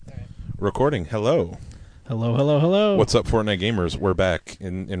Recording. Hello. Hello, hello, hello. What's up, Fortnite gamers? We're back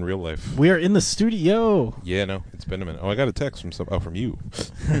in real life. We are in the studio. Yeah, no, it's been a minute. Oh, I got a text from you.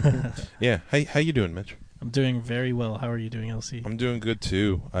 Yeah. How you doing, Mitch? I'm doing very well. How are you doing, LC? I'm doing good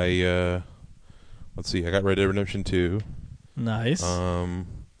too. Let's see. I got Red Dead Redemption 2. Nice. I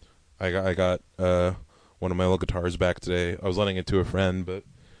got one of my old guitars back today. I was lending it to a friend, but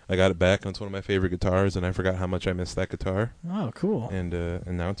I got it back, and it's one of my favorite guitars, and I forgot how much I missed that guitar. Oh, cool. And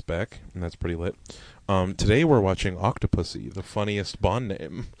now it's back, and that's pretty lit. Today we're watching Octopussy, the funniest Bond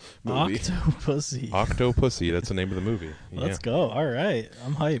name movie. Octopussy. Octopussy, that's the name of the movie. Let's go. All right,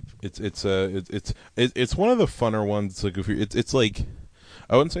 I'm hype. It's one of the funner ones. Like it's like,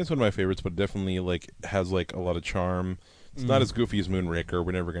 I wouldn't say it's one of my favorites, but it definitely like has like a lot of charm. It's not as goofy as Moonraker.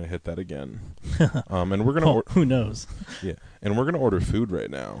 We're never gonna hit that again. And we're gonna who knows? Yeah, and we're gonna order food right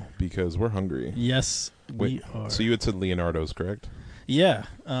now because we're hungry. Yes, we are. So you had said Leonardo's, correct? Yeah.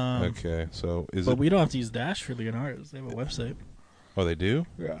 Okay, so but we don't have to use Dash for Leonardo's. They have a website. Oh, they do?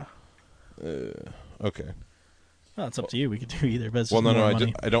 Yeah. Okay. Well, it's up to you. We could do either. But it's well, just no, more I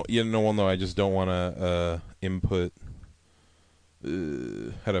money. don't. I just don't want to input. How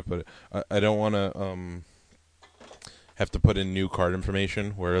do I put it? I don't want to have to put in new card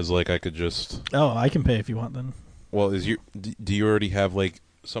information. Whereas, like, I could just. Oh, I can pay if you want. Then. Well, do you already have like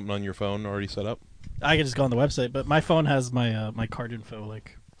something on your phone already set up? I can just go on the website, but my phone has my my card info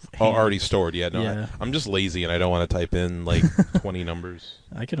like. Oh, already stored. Yeah, no. Yeah. I'm just lazy and I don't want to type in like 20 numbers.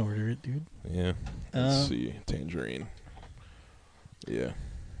 I can order it, dude. Yeah. Let's see. Tangerine. Yeah.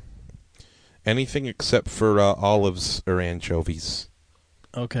 Anything except for olives or anchovies.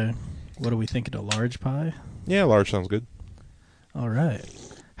 Okay. What are we thinking? A large pie? Yeah, large sounds good. All right.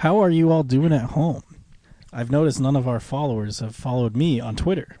 How are you all doing at home? I've noticed none of our followers have followed me on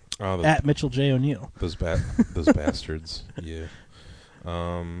Twitter. Oh, at Mitchell J. O'Neill. Those bastards. Yeah.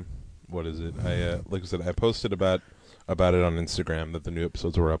 What is it? Like I said, I posted about it on Instagram that the new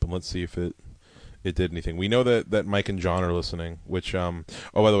episodes were up, and let's see if it did anything. We know that Mike and John are listening. Which oh,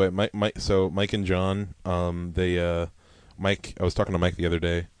 by the way, Mike and John, Mike. I was talking to Mike the other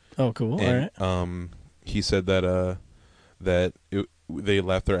day. Oh, cool. And, all right. He said that they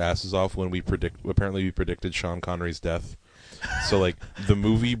laughed their asses off when we predicted Sean Connery's death. So like the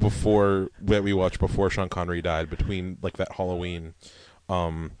movie that we watched before Sean Connery died, between like that Halloween,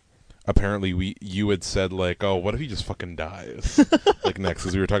 apparently you had said like, oh, what if he just fucking dies like next,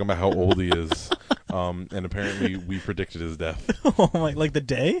 because we were talking about how old he is, and apparently we predicted his death. Oh my! Like the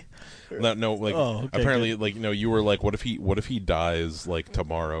day? No, like apparently, good. Like you were like, what if he dies like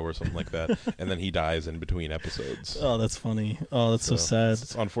tomorrow or something like that, and then he dies in between episodes. Oh, that's funny. Oh, that's so sad.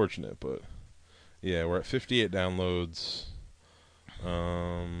 It's unfortunate, but yeah, we're at 58 downloads.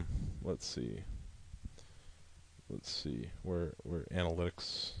 Let's see. We're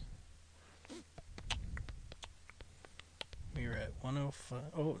analytics. We're at 105.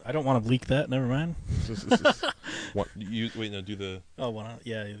 Oh, I don't want to leak that. Never mind. Do the. Oh,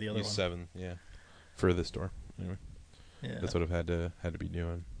 yeah, the other one. 7, yeah, for this door. Anyway, yeah, that's what I've had to be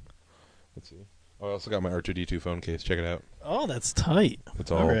doing. Let's see. Oh, I also got my R2D2 phone case. Check it out. Oh, that's tight.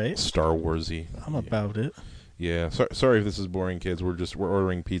 It's all right. Star Warsy. I'm about it. Yeah. Sorry if this is boring, kids. We're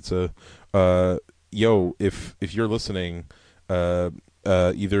ordering pizza. Yo, if you're listening,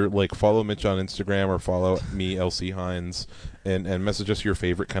 either like follow Mitch on Instagram or follow me, LC Hines, and message us your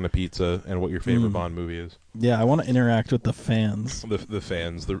favorite kind of pizza and what your favorite Bond movie is. Yeah, I want to interact with the fans. The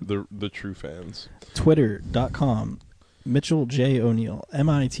fans, the true fans. Twitter.com Mitchell J. O'Neill.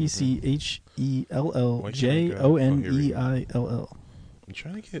 MITCHELLJONEILL. I'm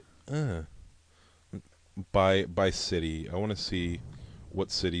trying to get by city. I want to see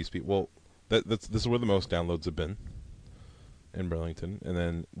what cities people. Well, this is where the most downloads have been. In Burlington, and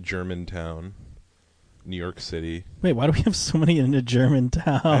then Germantown, New York City. Wait, why do we have so many in a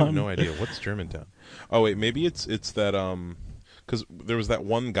Germantown? I have no idea. What's Germantown? Oh wait, maybe it's that because there was that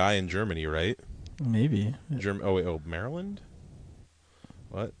one guy in Germany, right? Maybe. Maryland.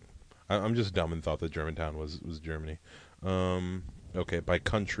 What? I'm just dumb and thought that Germantown was Germany. Okay, by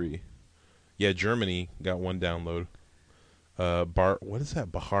country. Yeah, Germany got one download. What is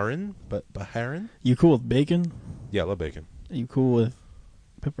that? Bahrain? Bahrain? You cool with bacon? Yeah, I love bacon. Are you cool with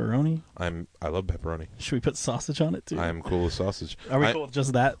pepperoni? I love pepperoni. Should we put sausage on it too? I am cool with sausage. Are we cool with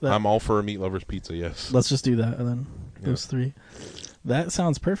just that? I'm all for a meat lover's pizza. Yes. Let's just do that, and then those three. That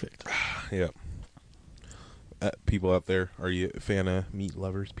sounds perfect. Yeah. People out there, are you a fan of meat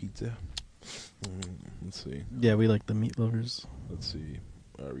lovers pizza? Let's see. Yeah, we like the meat lovers. Let's see.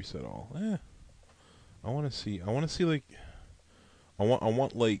 Reset all. I want to see like. I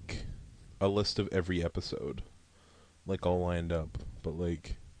want like a list of every episode, like all lined up. But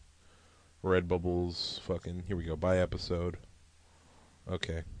like, Redbubble's fucking... Here we go. By episode.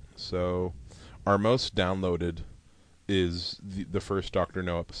 Okay. So, our most downloaded is the first Doctor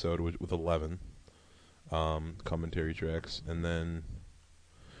No episode with 11 commentary tracks. And then...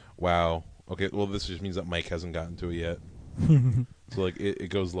 Wow. Okay, well, this just means that Mike hasn't gotten to it yet. So, like, it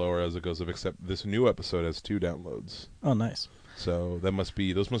goes lower as it goes up, except this new episode has 2 downloads. Oh, nice. So, those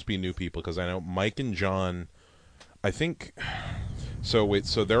must be new people, because I know Mike and John, I think... So, wait,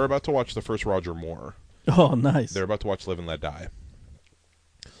 so they're about to watch the first Roger Moore. Oh, nice. They're about to watch Live and Let Die.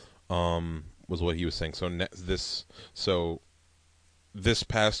 Was what he was saying.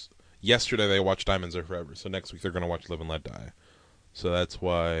 Yesterday they watched Diamonds Are Forever, so next week they're going to watch Live and Let Die. So that's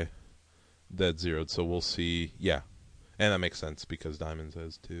why that zeroed. So we'll see. Yeah. And that makes sense because Diamonds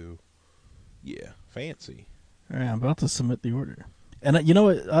has 2. Yeah. Fancy. All right, I'm about to submit the order. And you know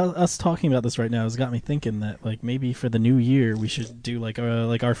what? Us talking about this right now has got me thinking that like maybe for the new year we should do like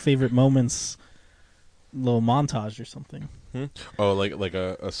our favorite moments, little montage or something. Oh, like I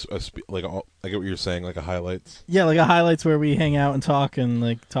get what you're saying, like a highlights. Yeah, like a highlights where we hang out and talk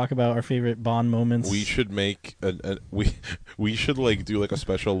about our favorite Bond moments. We should make we should like do like a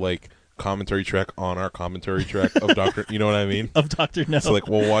special like commentary track on our commentary track of Doctor. You know what I mean? Of Doctor No. So like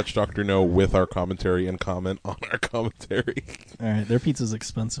we'll watch Doctor No with our commentary and comment on our commentary. All right, their pizza's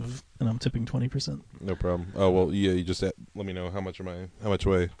expensive, and I'm tipping 20%. No problem. Oh well, yeah. You just let me know how much am I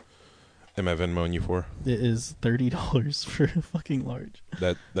Venmoing you for? It is $30 for a fucking large.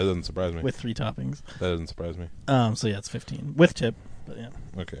 That doesn't surprise me. With 3 toppings. That doesn't surprise me. So yeah, it's 15 with tip. But yeah.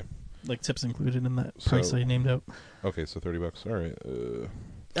 Okay. Like tips included in that price I named out. Okay, so $30. All right.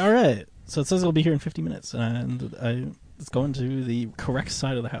 All right. So it says it'll be here in 50 minutes, and it's going to the correct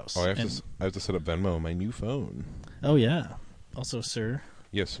side of the house. Oh, I have to set up Venmo on my new phone. Oh yeah. Also, sir.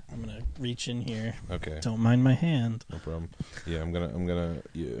 Yes. I'm gonna reach in here. Okay. Don't mind my hand. No problem. Yeah, I'm gonna.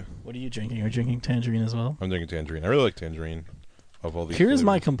 Yeah. What are you drinking? Are you drinking tangerine as well? I'm drinking tangerine. I really like tangerine. Of all these. Here's flavors.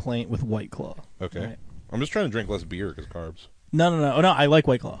 my complaint with White Claw. Okay. Right? I'm just trying to drink less beer because carbs. No. Oh, no, I like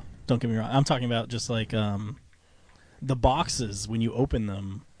White Claw. Don't get me wrong. I'm talking about just like the boxes when you open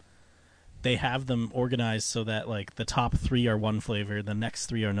them. They have them organized so that like the top 3 are one flavor, the next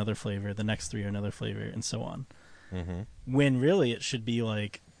 3 are another flavor, the next 3 are another flavor, and so on. Mm-hmm. When really it should be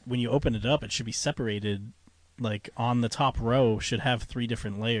like when you open it up, it should be separated. Like on the top row should have 3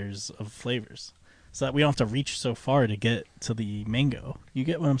 different layers of flavors, so that we don't have to reach so far to get to the mango. You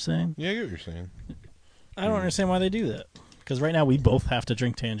get what I'm saying? Yeah, I get what you're saying. I don't understand why they do that. Because right now we both have to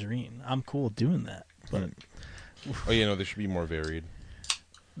drink tangerine. I'm cool doing that, but oh yeah, no, they should be more varied.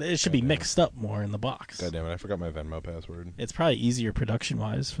 It should be mixed up more in the box. God damn it, I forgot my Venmo password. It's probably easier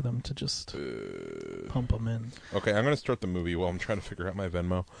production-wise for them to just pump them in. Okay, I'm going to start the movie while I'm trying to figure out my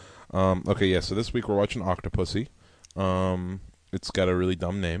Venmo. Okay, yeah, so this week we're watching Octopussy. It's got a really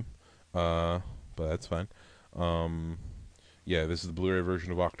dumb name, but that's fine. Yeah, this is the Blu-ray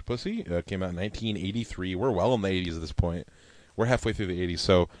version of Octopussy. It came out in 1983. We're well in the 80s at this point. We're halfway through the 80s,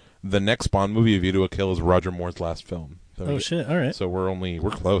 so the next Bond movie, A View to a Kill, is Roger Moore's last film. Oh shit! All right. So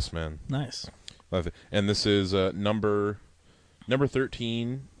we're close, man. Nice. And this is number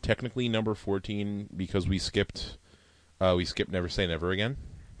 13, technically number 14 because we skipped Never Say Never Again.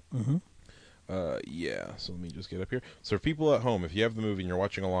 Mm-hmm. Yeah. So let me just get up here. So for people at home, if you have the movie and you're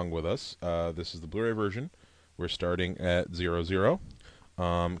watching along with us, this is the Blu-ray version. We're starting at 00,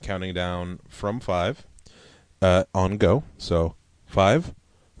 counting down from 5, on go. So 5,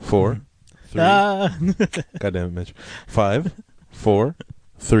 4. 3. God damn it, Mitch. 5, 4,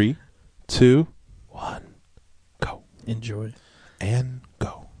 3, 2, 1. Go. Enjoy. And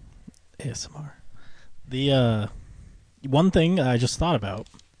go. ASMR. The one thing I just thought about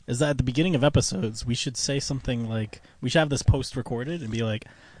is that at the beginning of episodes, we should say something like, we should have this post recorded and be like,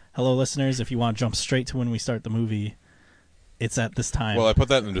 hello, listeners, if you want to jump straight to when we start the movie, it's at this time. Well, I put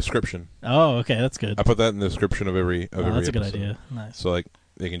that in the description. Oh, okay, that's good. I put that in the description of every episode. That's a good idea. Nice. So, like,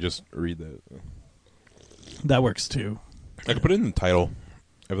 they can just read that. That works too. I could put it in the title.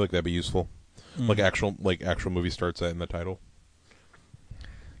 I feel like that'd be useful. Like actual movie starts that in the title.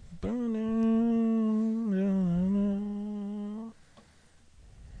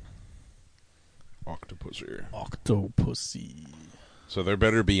 Octopussy. So there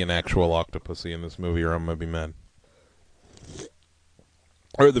better be an actual Octopussy in this movie, or I'm gonna be mad.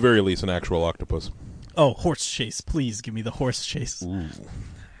 Or at the very least, an actual octopus. Oh, horse chase! Please give me the horse chase. Ooh.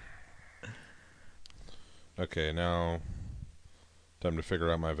 Okay, now time to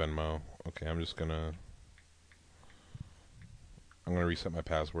figure out my Venmo. Okay, I'm gonna reset my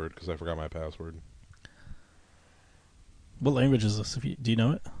password because I forgot my password. What language is this? Do you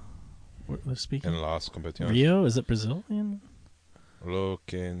know it? What they're speaking? En las competiciones. Rio? Is it Brazilian? Lo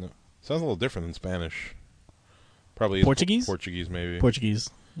que no. Sounds a little different than Spanish. Probably Portuguese? Portuguese, maybe. Portuguese.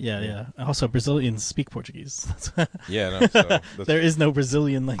 Yeah. Also, Brazilians speak Portuguese. Yeah, no. So there is no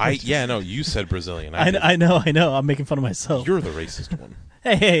Brazilian language. No. You said Brazilian. I know. I'm making fun of myself. You're the racist one.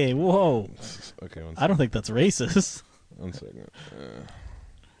 Hey, whoa. Okay, I don't think that's racist. 1 second.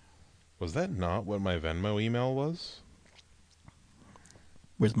 Was that not what my Venmo email was?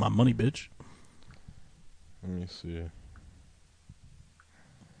 Where's my money, bitch? Let me see.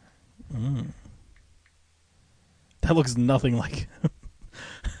 That looks nothing like him.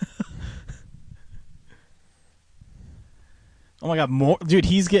 Oh my god, more dude,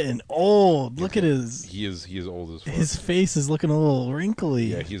 he's getting old. Look at his He is old as fuck. his face is looking a little wrinkly.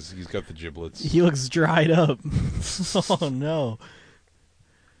 Yeah, he's got the giblets. He looks dried up. Oh no.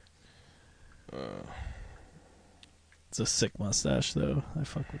 It's a sick mustache though. I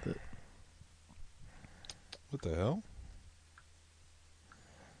fuck with it. What the hell?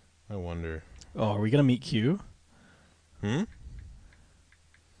 I wonder. Oh, are we gonna meet Q? Hmm?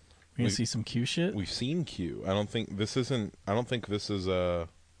 We're gonna see some Q shit? We've seen Q. I don't think this is what's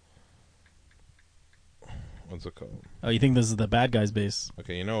it called? Oh, you think this is the bad guy's base?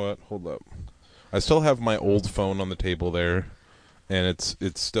 Okay, you know what? Hold up. I still have my old phone on the table there, and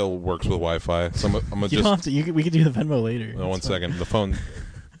it still works with Wi-Fi. So I'm gonna You don't have to. We can do the Venmo later. No, 1 second. The phone.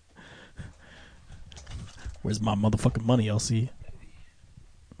 Where's my motherfucking money, LC?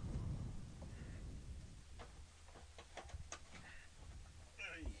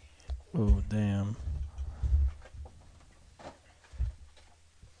 Oh, damn.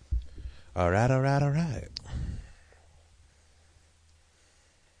 All right.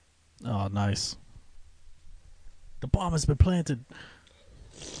 Oh, nice. The bomb has been planted.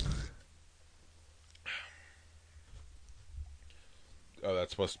 Oh,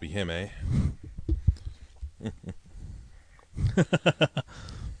 that's supposed to be him, eh?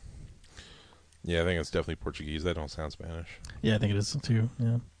 Yeah, I think it's definitely Portuguese. That don't sound Spanish. Yeah, I think it is too.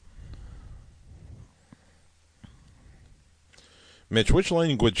 Yeah. Mitch, which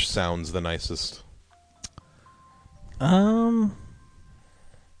language sounds the nicest?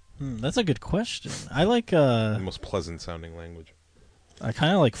 That's a good question. I like The most pleasant sounding language. I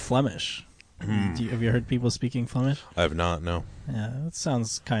kind of like Flemish. Have you heard people speaking Flemish? I have not, no. Yeah, that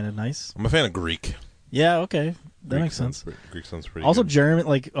sounds kind of nice. I'm a fan of Greek. Yeah, okay. That makes sense. Greek sounds pretty Also good. German,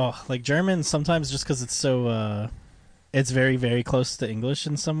 like German sometimes just because it's so it's very, very close to English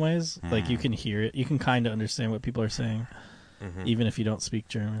in some ways. Like you can hear it. You can kind of understand what people are saying even if you don't speak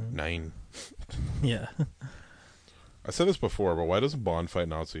German. Nine. Yeah. I said this before, but why doesn't Bond fight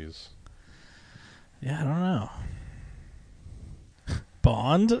Nazis? Yeah, I don't know.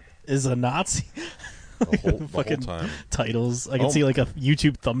 Bond is a Nazi. The whole Fucking time. titles. I can see like a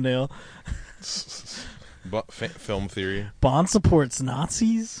YouTube thumbnail. Film theory. Bond supports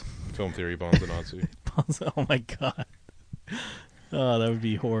Nazis? Film theory, Bond's a Nazi. Oh my god. Oh, that would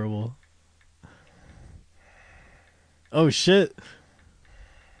be horrible. Oh shit.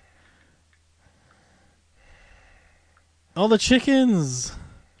 All the chickens.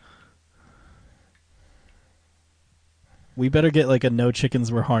 We better get like a no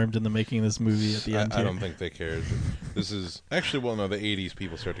chickens were harmed in the making of this movie at the end. I don't think they cared. This is actually, well, no, the 80s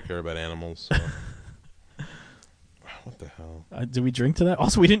people start to care about animals. So. What the hell? Did we drink to that?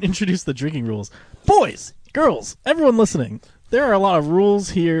 Also, we didn't introduce the drinking rules. Boys, girls, everyone listening, there are a lot of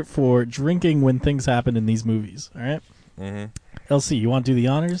rules here for drinking when things happen in these movies. All right? Mm-hmm. LC, you want to do the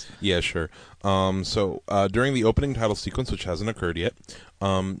honors? Yeah, sure. So during the opening title sequence, which hasn't occurred yet,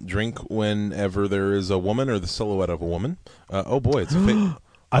 drink whenever there is a woman or the silhouette of a woman. Oh boy, it's a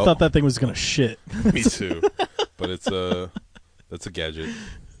I thought that thing was gonna shit. Me too, but that's a gadget.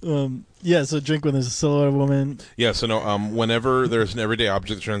 Yeah, so drink when there's a silhouette of a woman. Yeah, so no. Whenever there's an everyday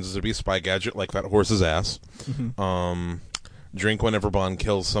object that turns out to be a spy gadget, like that horse's ass. Drink whenever Bond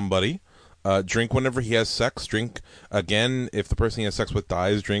kills somebody. Drink whenever he has sex. Drink again if the person he has sex with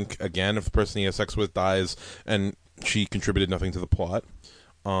dies. Drink again if the person he has sex with dies and she contributed nothing to the plot.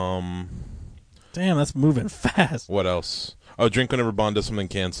 Damn, that's moving fast. What else? Oh, drink whenever Bond does something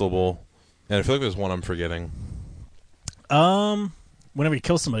cancelable. And I feel like there's one I'm forgetting. Whenever he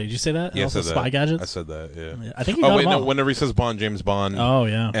kills somebody, did you say that? Yeah, And also spy gadgets? I said that, yeah. I think you got them all. Whenever he says Bond, James Bond. Oh,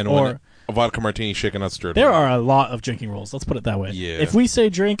 yeah. And or a vodka martini shaken, not stirred. There are a lot of drinking rules. Let's put it that way. Yeah. If we say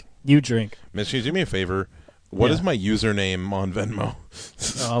drink, you drink. Miss, can you do me a favor? What is my username on Venmo?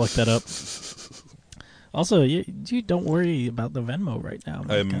 I'll look that up. Also, you don't worry about the Venmo right now.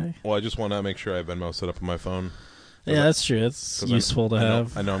 Okay? Well, I just want to make sure I have Venmo set up on my phone. Yeah, that's true. It's useful to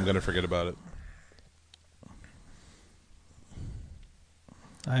have. I know I'm going to forget about it.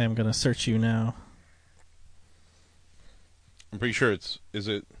 I am going to search you now. I'm pretty sure is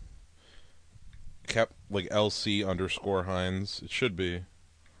it Kept like LC_Hines. It should be.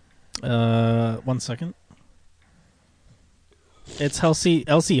 1 second. It's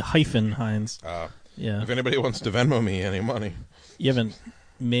LC-Hines. Yeah. If anybody wants to Venmo me any money, You haven't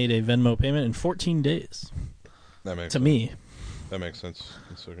made a Venmo payment in 14 days. that makes To sense. me. That makes sense.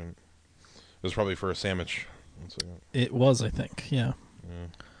 1 second. It was probably for a sandwich. 1 second. It was, I think. Yeah.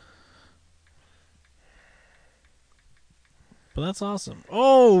 But that's awesome.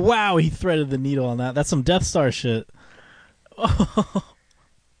 Oh, wow. He threaded the needle on that. That's some Death Star shit. Oh.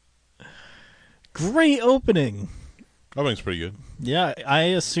 Great opening. Opening's pretty good. Yeah, I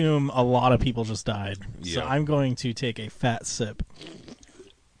assume a lot of people just died. Yeah. So I'm going to take a fat sip.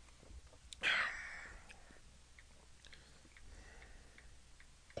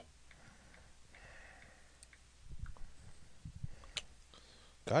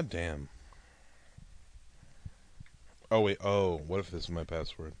 God damn. Oh, wait. Oh, what if this is my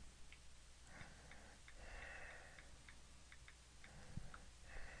password?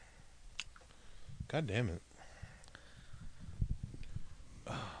 God damn it.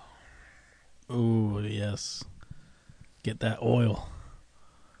 Ooh, yes. Get that oil.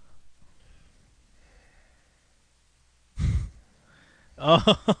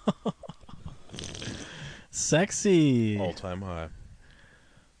 Oh. Sexy. All-time high.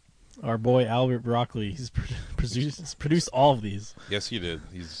 Our boy Albert Broccoli. He's produced all of these. Yes, he did.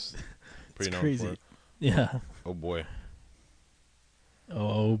 He's pretty known crazy. for it. Yeah. Oh, boy.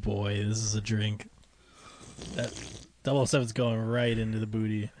 Oh, boy. This is a drink. That 007's going right into the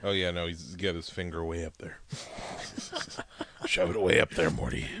booty. Oh, yeah, no, he's got his finger way up there. Shove it way up there,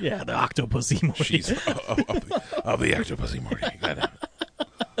 Morty. Yeah, the Octopussy Morty. Jeez. I'll be Octopussy, Morty. Goddamn.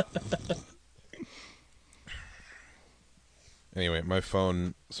 Anyway,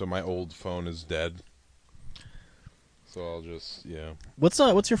 my old phone is dead. So I'll just, yeah.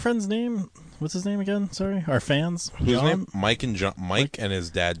 What's your friend's name? What's his name again? Sorry, our fans. Whose John? name? Mike and his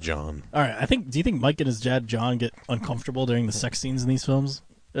dad John. All right, do you think Mike and his dad John get uncomfortable during the sex scenes in these films?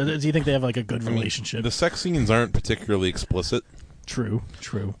 Do you think they have like a good relationship? The sex scenes aren't particularly explicit. True.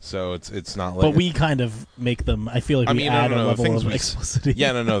 So it's not like. But we kind of make them. I feel like we add a level of explicitity.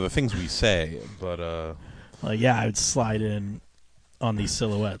 Yeah, no, the things we say, but I would slide in on these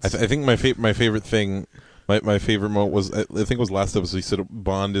silhouettes. I think my favorite thing. My favorite moment was, I think it was last episode, he said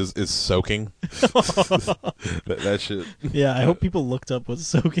Bond is soaking. that shit. Yeah, I hope people looked up what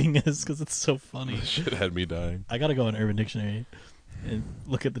soaking is because it's so funny. That shit had me dying. I gotta go on Urban Dictionary and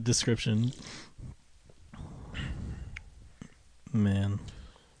look at the description. Man.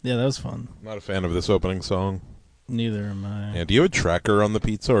 Yeah, that was fun. Not a fan of this opening song. Neither am I. Yeah, do you have a tracker on the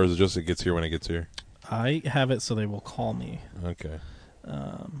pizza, or is it just it gets here when it gets here? I have it so they will call me. Okay.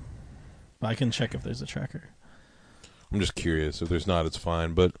 But I can check if there's a tracker. I'm just curious. If there's not, it's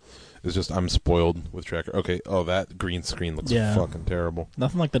fine. But it's just I'm spoiled with tracker. Okay. Oh, that green screen looks fucking terrible.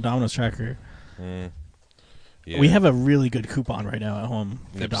 Nothing like the Domino's tracker. Yeah. We have a really good coupon right now at home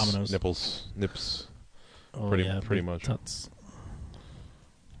for Domino's. Nips. Oh, pretty much. Tuts.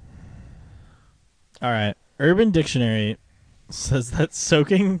 All right. Urban Dictionary says that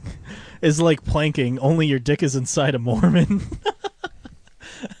soaking is like planking, only your dick is inside a Mormon.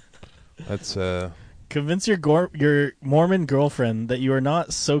 That's Convince your Mormon girlfriend that you are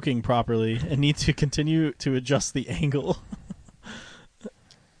not soaking properly and need to continue to adjust the angle.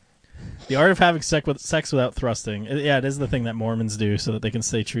 The art of having sex without thrusting. It is the thing that Mormons do so that they can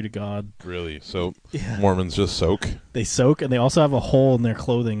stay true to God. really so. Yeah. Mormons just soak. They soak, and they also have a hole in their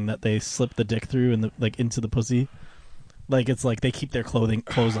clothing that they slip the dick through and into the pussy. Like it's like they keep their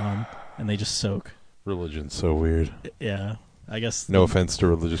clothes on and they just soak. Religion's so weird. Yeah, I guess. No offense to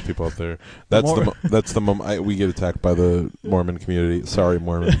religious people out there. That's the moment we get attacked by the Mormon community. Sorry,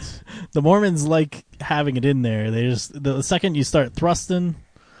 Mormons. The Mormons like having it in there. They just the second you start thrusting,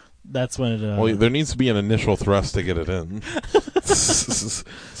 that's when it. Well, there needs to be an initial thrust to get it in.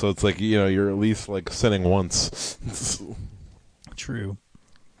 So it's like you're at least like sinning once. True.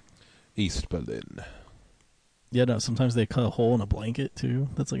 East Berlin. Yeah, no. Sometimes they cut a hole in a blanket too.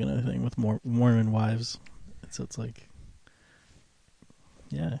 That's like another thing with Mormon wives. So it's like,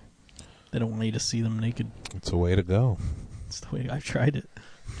 yeah, they don't want you to see them naked. It's a way to go. It's the way I've tried it.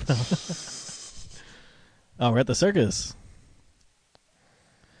 Oh, we're at the circus.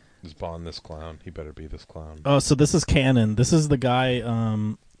 Is Bond this clown? He better be this clown. Oh, so this is canon. This is the guy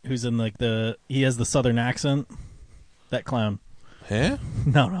who's in like he has the southern accent. That clown. Huh?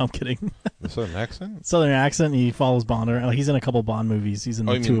 No, I'm kidding. The southern accent? Southern accent. He follows Bond around. He's in a couple Bond movies. He's in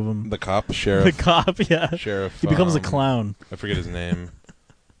two of them. The cop, sheriff. The cop, yeah. Sheriff. He becomes a clown. I forget his name.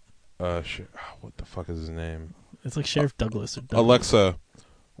 What the fuck is his name? It's like Sheriff Douglas. Or Douglas. Alexa,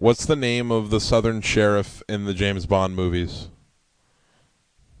 What's the name of the Southern sheriff in the James Bond movies?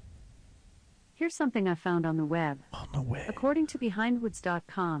 Here's something I found on the web. Oh, no way. According to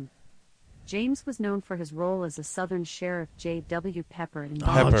BehindWoods.com, James was known for his role as a Southern sheriff J.W. Pepper in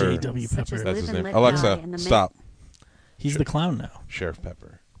Pepper. J.W. such as Pepper. That's Live his and name. Let Die Alexa, and The stop. He's the clown now. Sheriff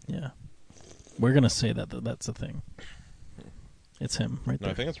Pepper. Yeah. We're going to say that's a thing. It's him right No,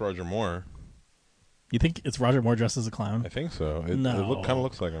 there. I think it's Roger Moore. You think it's Roger Moore dressed as a clown? I think so. It No. kind of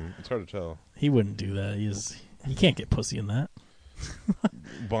looks like him. It's hard to tell. He wouldn't do that. He can't get pussy in that.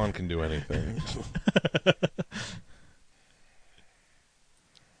 Bond can do anything.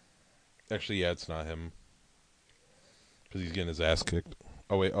 Actually, yeah, it's not him. Because he's getting his ass kicked.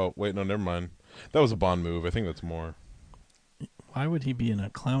 Oh, wait, no, never mind. That was a Bond move. I think that's more. Why would he be in a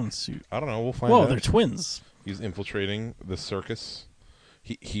clown suit? I don't know. We'll find Whoa, out. they're twins. He's infiltrating the circus.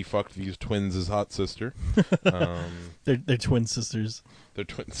 He fucked these twins' hot sister. They're twin sisters. They're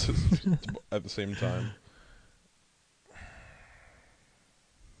twin sisters at the same time.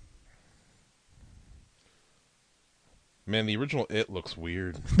 Man, the original It looks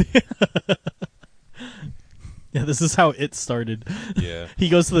weird. Yeah, this is how it started. Yeah. He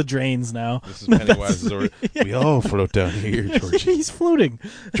goes to the drains now. This is Pennywise's order. We all float down here, Georgie. He's floating.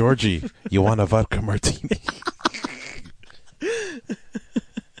 Georgie, you want a vodka martini?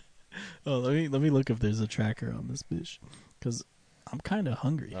 Oh, let me look if there's a tracker on this bitch, because I'm kind of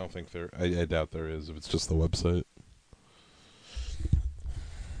hungry. I don't think there. I doubt there is. If it's just the website.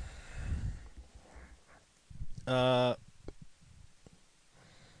 Yeah.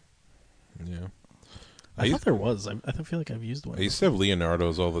 I thought there was. I feel like I've used one. I used to have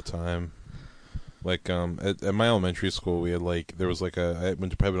Leonardo's all the time. Like at my elementary school, we had there was I went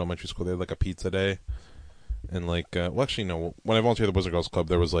to private elementary school. They had a pizza day, and well, actually no. When I volunteered at the Boys and Girls Club,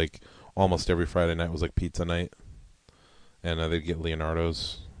 there was almost every Friday night was pizza night, and they'd get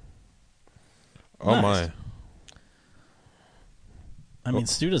Leonardo's. Oh Nice. my! I mean,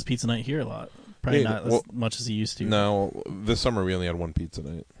 Stu does pizza night here a lot. Probably not as much as he used to. No, this summer we only had one pizza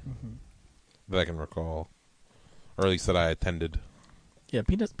night that I can recall, or at least that I attended. Yeah,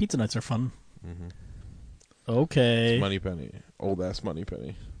 pizza nights are fun. Mm-hmm. Okay. It's Moneypenny, old ass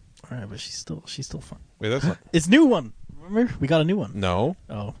Moneypenny. All right, but she's still fun. Wait, that's not. It's new one. Remember, we got a new one. No.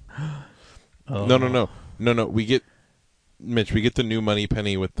 Oh. No. We get the new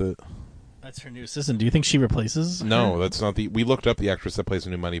Moneypenny with the. That's her new assistant. Do you think she replaces? No, her? that's not the. We looked up the actress that plays the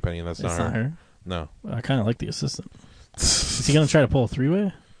new Moneypenny, and that's It's not her. her. No. Well, I kind of like the assistant. Is he gonna try to pull a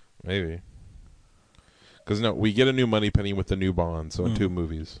three-way? Maybe. Because no, we get a new Moneypenny with the new Bond, so in 2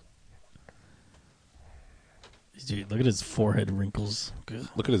 movies. Dude, look at his forehead wrinkles. Good.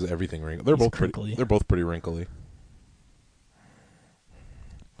 Look at his everything wrinkle. They're He's both crinkly. pretty. They're both pretty wrinkly.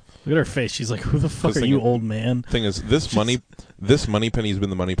 Look at her face. She's like, "Who the fuck are you, old man?" Thing is, this Moneypenny's been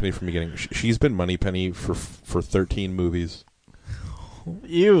the Moneypenny from the beginning. She's been Moneypenny for 13 movies.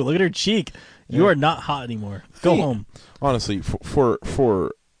 Ew! Look at her cheek. You are not hot anymore. Go home. Honestly, for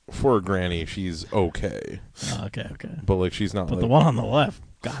a granny, she's okay. Okay. But she's not. But the one on the left,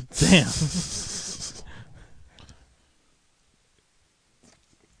 god damn.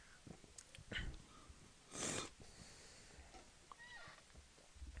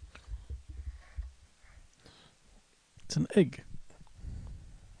 It's an egg.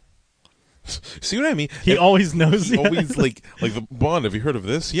 See what I mean? He always knows. He always like the Bond. Have you heard of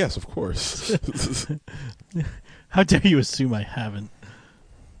this? Yes, of course. How dare you assume I haven't?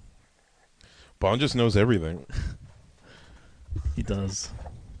 Bond just knows everything. He does.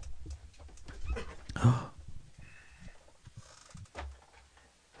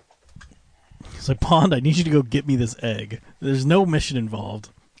 He's like, Bond, I need you to go get me this egg. There's no mission involved.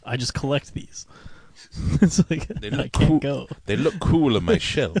 I just collect these. It's like, I can't go. They look cool on my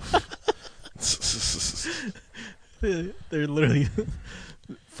shelf. They're literally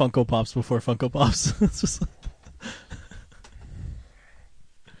Funko Pops before Funko Pops. It's just like...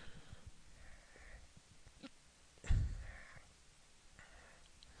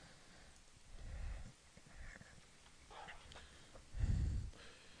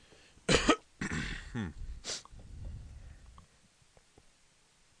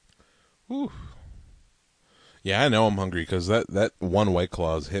 Whew. Yeah, I know I'm hungry because that one White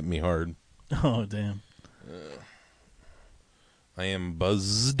Claw's hit me hard. Oh, damn. I am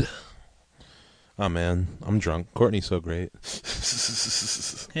buzzed. Oh, man. I'm drunk. Courtney's so great.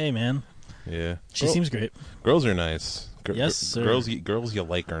 Hey, man. Yeah. She seems great. Girls are nice. Yes, sir. Girls you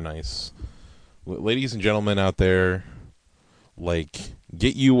like are nice. Ladies and gentlemen out there,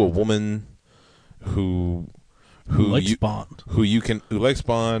 get you a woman who likes Bond. who likes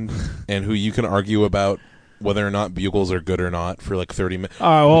Bond, and who you can argue about whether or not bugles are good or not for like 30 minutes. All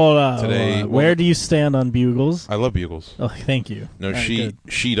right, hold on. Today, hold on. Where do you stand on bugles? I love bugles. Oh, thank you. No, All right, good.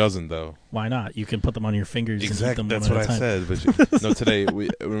 she doesn't though. Why not? You can put them on your fingers. Exactly. And eat them That's one what at I a time. said. But no, today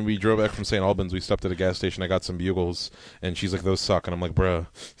when we drove back from St. Albans, we stopped at a gas station. I got some bugles, and she's like, "Those suck," and I'm like, "Bruh."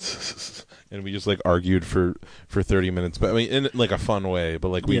 And we just like argued for 30 minutes, but I mean in like a fun way. But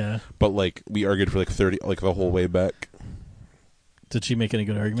like we argued for like 30, like the whole way back. Did she make any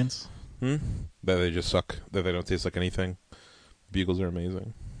good arguments? That they just suck. That they don't taste like anything. Bugles are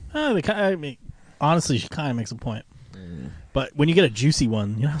amazing. I mean, honestly, she kind of makes a point. But when you get a juicy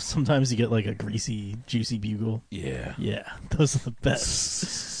one, you know, sometimes you get like a greasy, juicy bugle. Yeah. Yeah, those are the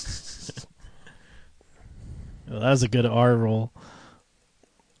best. Well, that was a good R roll.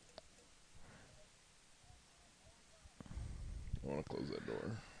 I want to close that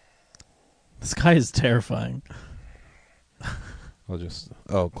door. This guy is terrifying.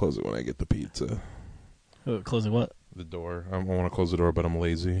 I'll close it when I get the pizza. Oh, closing what? The door. I want to close the door, but I'm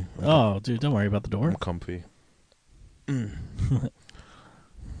lazy. Oh, dude, don't worry about the door. I'm comfy.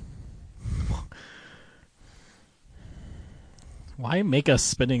 Why make a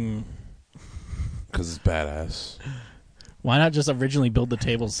spinning? Because it's badass. Why not just originally build the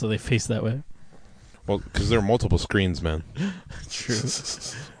tables so they face that way? Well, because there are multiple screens, man. True.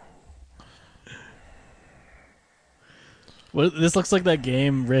 Well, this looks like that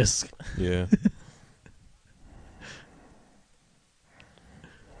game Risk. Yeah.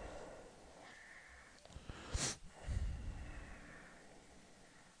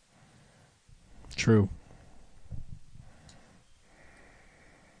 True.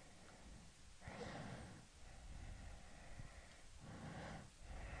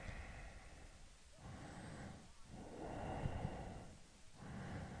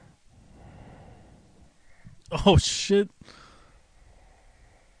 Oh shit.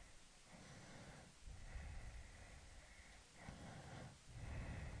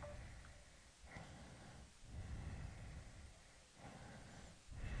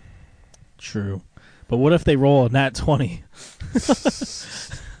 True. But what if they roll a nat 20?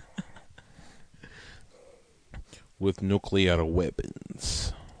 With nuclear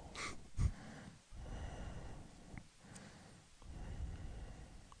weapons.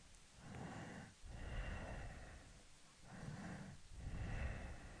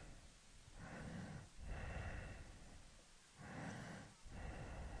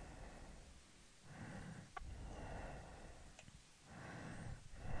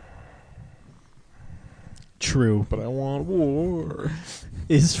 True. But I want war.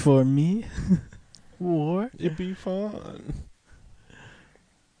 Is for me war. It'd be fun.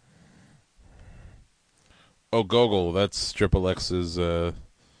 Oh, Gogol, that's Triple X's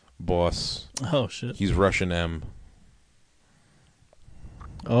boss. Oh shit. He's Russian M.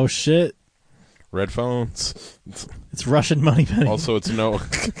 Oh shit. Red phones. It's Russian money penny. Also, it's no.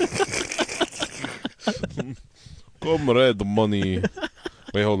 Comrade money.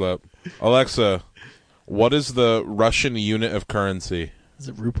 Wait, hold up. Alexa, what is the Russian unit of currency? Is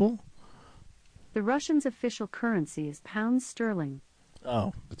it ruble? The Russians' official currency is pounds sterling.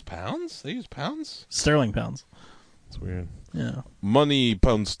 Oh. It's pounds? They use pounds? Sterling pounds. That's weird. Yeah. Money,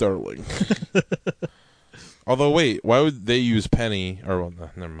 pound sterling. Although, wait, why would they use penny? Or, well, no,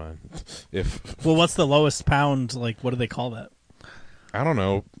 never mind. Well, what's the lowest pound? Like, what do they call that? I don't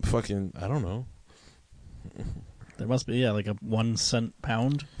know. I don't know. There must be, like a 1 cent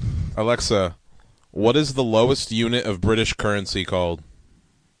pound. Alexa, what is the lowest unit of British currency called?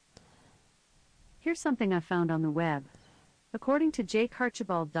 Here's something I found on the web. According to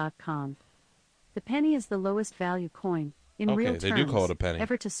jakearchibald.com, the penny is the lowest value coin in real terms they do call it a penny.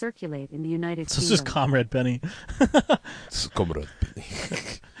 ever to circulate in the United So Kingdom. it's just Comrade Penny. It's Comrade penny.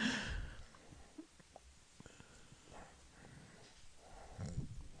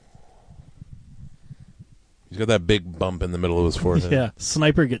 He's got that big bump in the middle of his forehead. Yeah.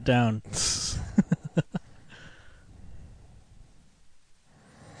 Sniper, get down.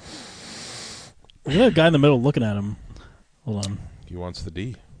 Look at that guy in the middle looking at him. Hold on. He wants the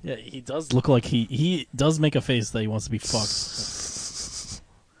D. Yeah, he does look like he does make a face that he wants to be fucked.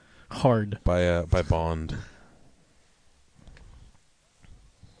 Hard. By Bond.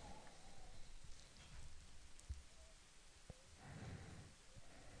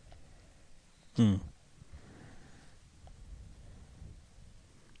 You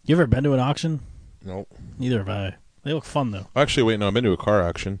ever been to an auction? Nope. Neither have I. They look fun though. Actually, wait, no, I've been to a car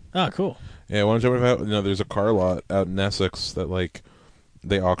auction. Ah, cool. Yeah, why don't you ever have, there's a car lot out in Essex that, like,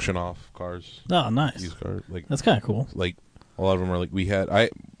 they auction off cars. Oh, nice. Used cars. Like, That's kind of cool. like, a lot of them are, like, we got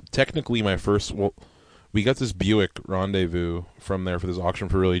this Buick Rendezvous from there for this auction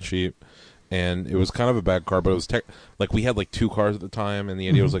for really cheap. and it was kind of a bad car, but it was like we had like 2 cars at the time, and the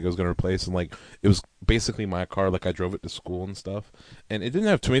idea was like I was going to replace, and like it was basically my car. Like I drove it to school and stuff, and it didn't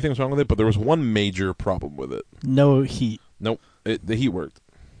have too many things wrong with it, but there was one major problem with it. No heat. Nope, the heat worked.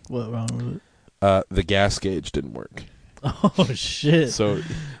 What wrong with it? The gas gauge didn't work. Oh shit! So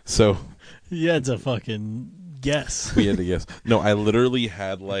you had to fucking guess. we had to guess. No, I literally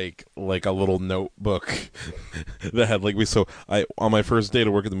had like a little notebook that had like I on my first day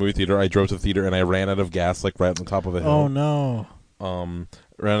to work at the movie theater, I drove to the theater and I ran out of gas like right on the top of a hill. Oh no!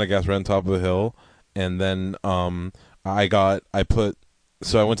 Ran out of gas right on top of a hill, and then I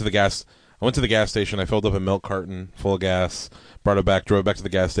went to the gas station. I filled up a milk carton full of gas, brought it back, drove it back to the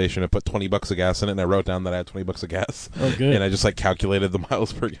gas station. I put $20 of gas in it, and I wrote down that I had $20 of gas. Oh, good. And I just like calculated the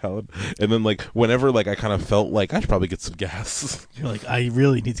miles per gallon. And then like whenever like I kind of felt like I should probably get some gas. You're like, I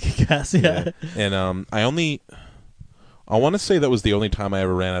really need to get gas. Yeah. And I want to say that was the only time I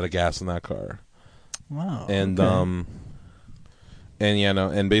ever ran out of gas in that car. Wow. And okay.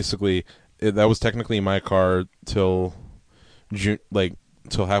 and basically that was technically my car till June, like.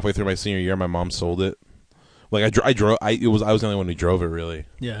 Till halfway through my senior year, my mom sold it. Like I was the only one who drove it really.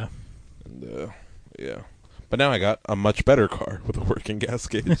 Yeah. And, yeah. But now I got a much better car with a working gas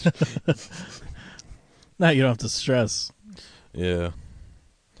gauge. Now you don't have to stress. Yeah.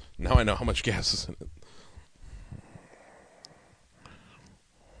 Now I know how much gas is in it.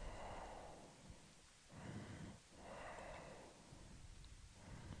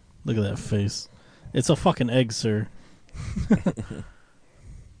 Look at that face. It's a fucking egg, sir.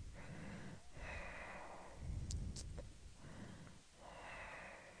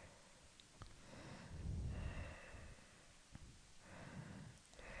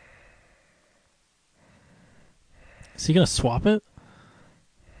 Is he gonna swap it?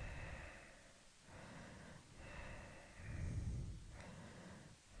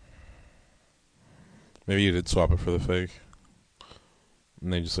 Maybe you did swap it for the fake.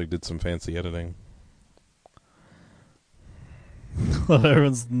 And they just like did some fancy editing.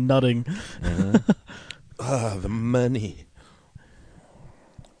 Everyone's nutting. The money.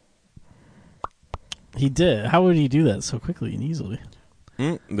 He did. How would he do that so quickly and easily?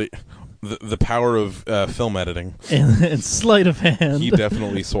 The power of film editing. And sleight of hand. He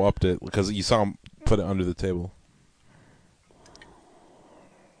definitely swapped it because you saw him put it under the table.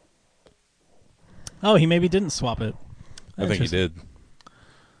 Oh, he maybe didn't swap it. I think he did.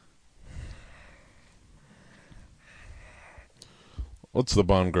 What's the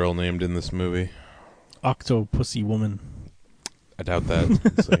Bond girl named in this movie? Octopussy woman. I doubt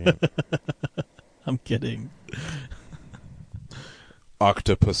that. I'm kidding.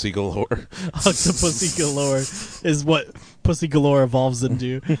 Octopussy galore. Octopussy galore is what Pussy Galore evolves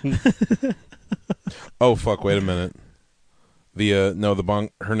into. Oh fuck! Wait a minute. The Bond.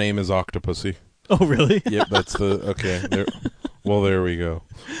 Her name is Octopussy. Oh really? Yep, that's the okay. There, well, there we go.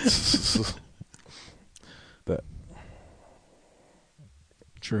 That.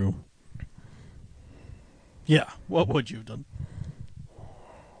 True. Yeah. What would you have done?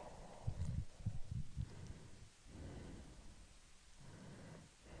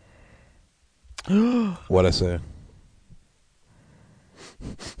 What'd I say?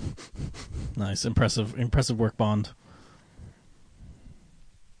 Nice, impressive work, Bond.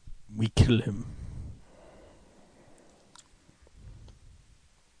 We kill him.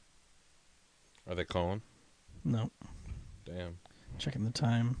 Are they calling? No. Damn. Checking the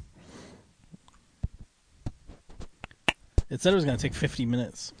time. It said it was going to take 50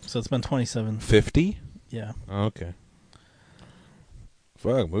 minutes, so it's been 27. 50? Yeah. Oh, okay.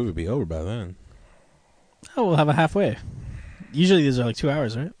 Fuck, movie be over by then. Oh, we'll have a halfway. Usually these are like 2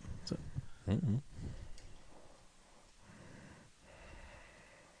 hours, right? So. Mm-hmm.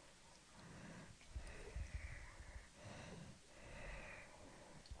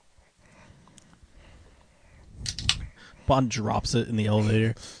 Bond drops it in the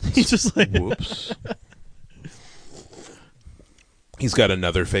elevator. He's just like... Whoops. He's got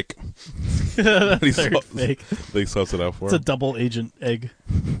another fake. Third fake. They suss it out for It's him. a double agent egg.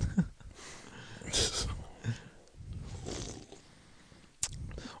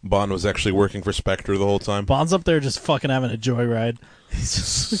 Bond was actually working for Spectre the whole time. Bond's up there just fucking having a joyride. He's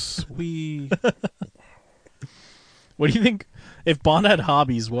just... Sweet. What do you think? If Bond had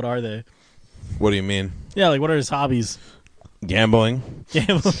hobbies, what are they? What do you mean? Yeah, like what are his hobbies? Gambling.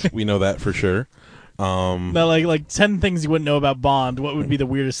 Gambling. We know that for sure. No, like 10 things you wouldn't know about Bond. What would be the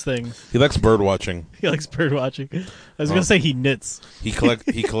weirdest thing? He likes bird watching. He likes bird watching. I was gonna say he knits. He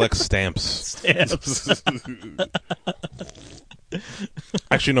collects stamps. Stamps.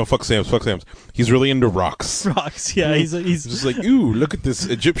 Actually, no. Fuck Sam's. Fuck Sam's. He's really into rocks. Rocks. Yeah, he's Just like, ooh, look at this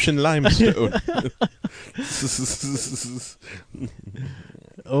Egyptian limestone.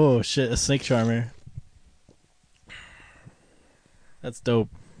 Oh shit, a snake charmer. That's dope.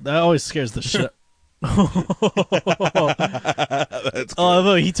 That always scares the shit. That's Oh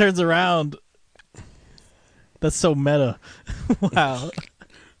no, he turns around. That's so meta. Wow.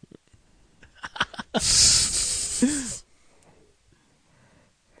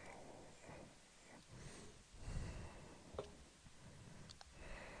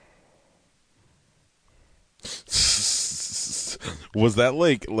 Was that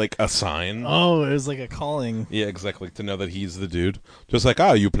like a sign? Oh, it was like a calling. Yeah, exactly. To know that he's the dude. Just like,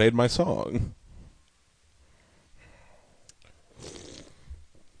 you played my song.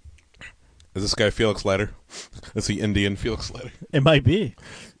 Is this guy Felix Leiter? Is he Indian Felix Leiter? It might be.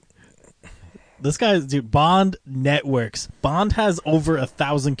 This guy, dude, Bond networks. Bond has over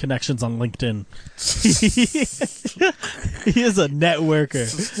 1,000 connections on LinkedIn. He is a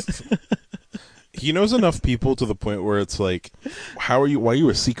networker. He knows enough people to the point where it's like, why are you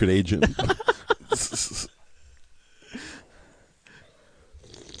a secret agent?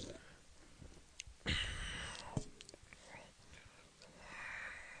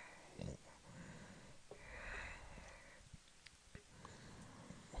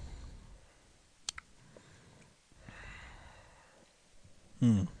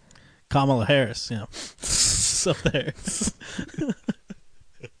 Kamala Harris, up there.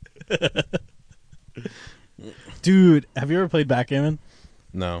 Dude, have you ever played backgammon?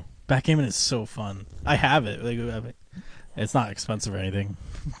 No. Backgammon is so fun. I have it. It's not expensive or anything,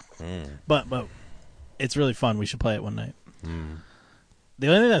 but it's really fun. We should play it one night. The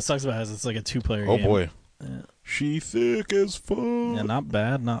only thing that sucks about it is it's like a 2-player game. Oh boy, Yeah. she thick as fuck. Yeah, not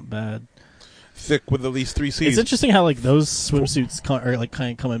bad. Thick with at least 3 C's. It's interesting how like those swimsuits are like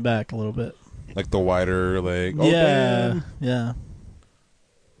kind of coming back a little bit. Like the wider leg. Oh, yeah, damn. yeah.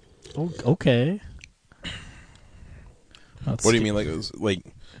 Oh, okay. What do you mean? Like a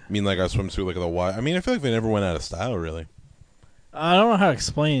swimsuit like the wide? I mean, I feel like they never went out of style, really. I don't know how to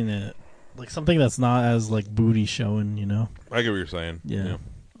explain it. Like something that's not as like booty showing, I get what you're saying. Yeah.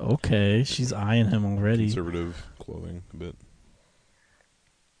 Okay, she's eyeing him already. Conservative clothing a bit.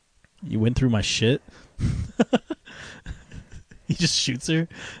 You went through my shit. He just shoots her.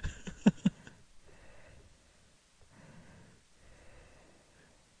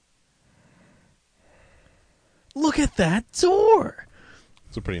 Look at that door.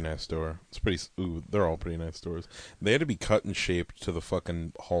 It's a pretty nice door. They're all pretty nice doors. They had to be cut and shaped to the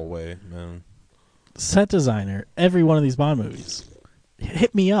fucking hallway, man. Set designer, every one of these Bond movies.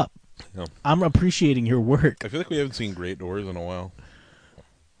 Hit me up. Yeah. I'm appreciating your work. I feel like we haven't seen great doors in a while.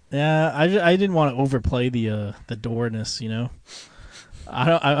 Yeah, I didn't want to overplay the doorness, I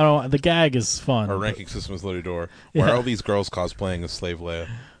don't. The gag is fun. Our ranking system is loaded door. Why are all these girls cosplaying as Slave Leia?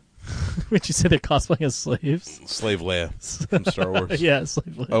 Would you say they're cosplaying as slaves? Slave Leia from Star Wars. Yeah,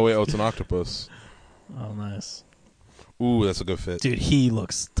 slave Leia. Oh wait, it's an octopus. Oh, nice. Ooh, that's a good fit. Dude, he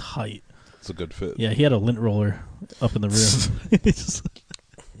looks tight. It's a good fit. Yeah, he had a lint roller up in the room.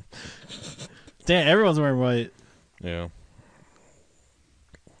 Damn, everyone's wearing white. Yeah.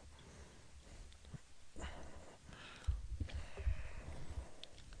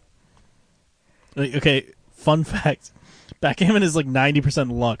 Okay, fun fact. Backgammon is like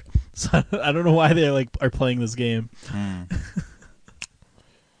 90% luck. So I don't know why they are playing this game.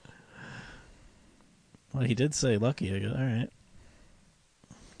 Well, he did say lucky. I go, all right.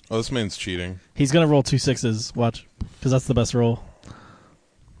 Oh, this man's cheating. He's going to roll 2 6s. Watch. Because that's the best roll.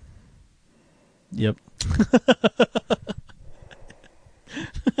 Yep.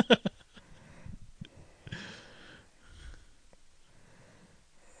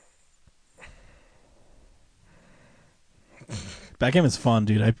 Backgammon's fun,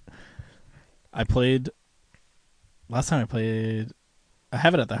 dude. I played... Last time I played... I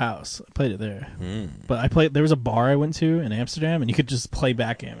have it at the house. I played it there. But there was a bar I went to in Amsterdam, and you could just play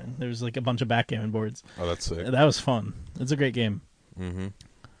backgammon. There was like a bunch of backgammon boards. Oh, that's sick. That was fun. It's a great game. Mm-hmm.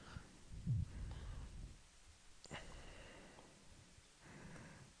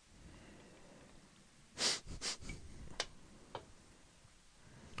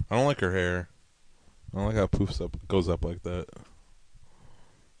 I don't like her hair. I don't like how it goes up like that.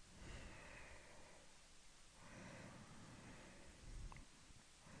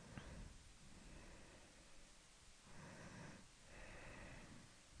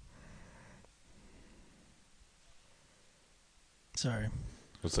 Sorry.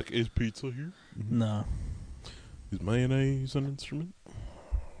 It's like, is pizza here? No. Is mayonnaise an instrument?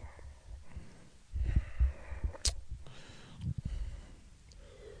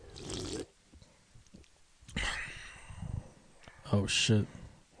 Oh shit.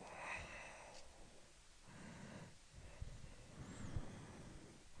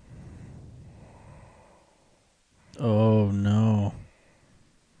 Oh no.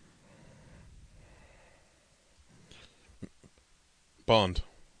 Bond.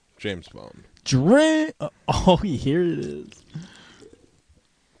 James Bond. Drink. Oh, here it is.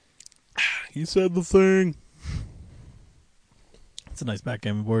 He said the thing. It's a nice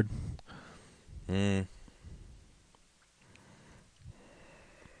backgammon board. Mm.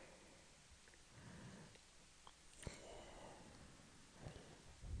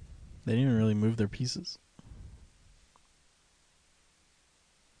 They didn't even really move their pieces.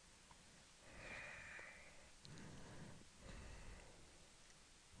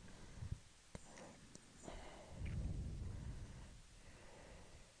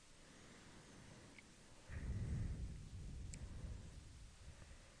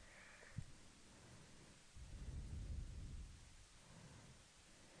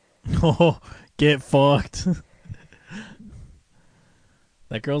 Oh, get fucked.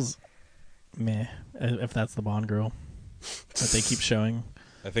 That girl's meh. If that's the Bond girl that they keep showing,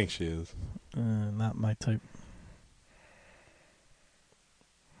 I think she is. not my type.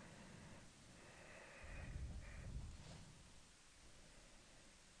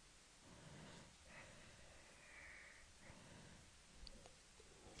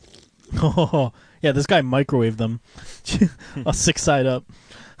 Oh, yeah, this guy microwaved them. A 6-side up.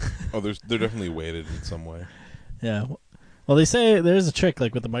 Oh, they're definitely weighted in some way. Yeah. Well, they say there's a trick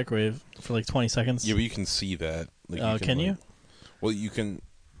like with the microwave for like 20 seconds. Yeah, but you can see that. Like, Can you? Well, you can.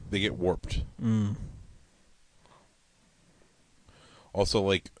 They get warped. Mm. Also,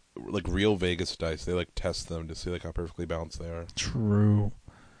 like real Vegas dice, they like test them to see like how perfectly balanced they are. True.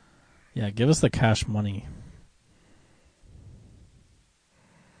 Yeah, give us the cash money.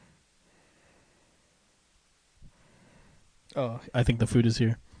 Oh, I think the food is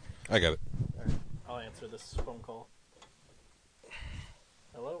here. I got it. All right. I'll answer this phone call.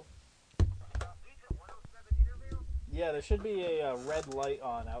 Hello? Yeah, there should be a red light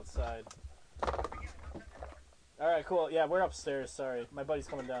on outside. All right, cool. Yeah, we're upstairs. Sorry. My buddy's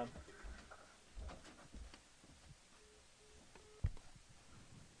coming down.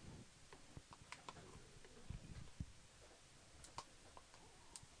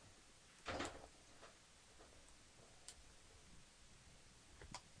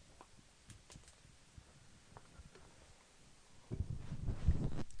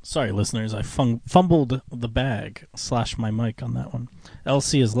 Sorry, listeners. I fumbled the bag / my mic on that one.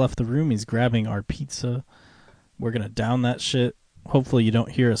 LC has left the room. He's grabbing our pizza. We're going to down that shit. Hopefully you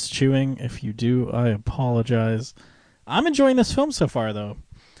don't hear us chewing. If you do, I apologize. I'm enjoying this film so far, though.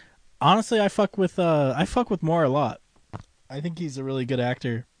 Honestly, I fuck with Moore a lot. I think he's a really good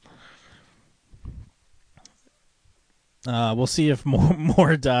actor. We'll see if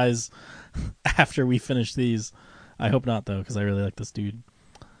Moore dies after we finish these. I hope not, though, because I really like this dude.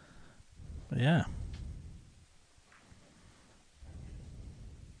 But yeah.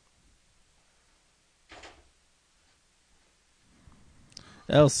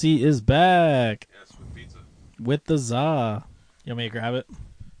 LC is back. Yes, with pizza. With the za. You want me to grab it?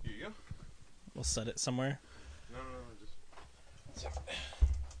 Here you go. We'll set it somewhere. No, just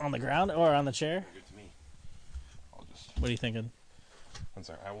On the ground or on the chair? good to me. I'll just. What are you thinking? I'm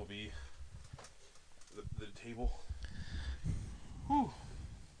sorry. I will be the table. Whew.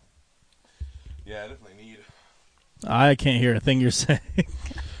 Yeah, I definitely need. I can't hear a thing you're saying.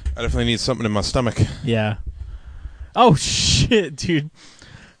 I definitely need something in my stomach. Yeah. Oh, shit, dude.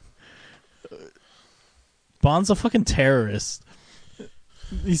 Bond's a fucking terrorist.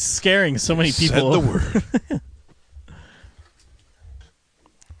 He's scaring so many people. Said the word.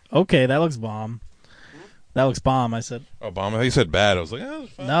 Okay, that looks bomb. That looks bomb, I said. Oh, bomb! I thought you said bad. I was like, oh,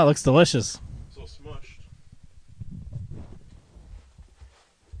 it's fine. No, it looks delicious. So smushed.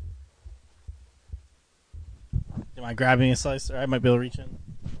 Am I grabbing a slice? Or I might be able to reach in.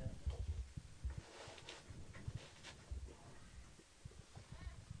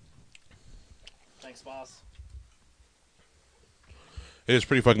 Thanks, boss. It is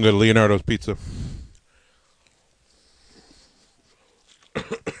pretty fucking good. Leonardo's pizza.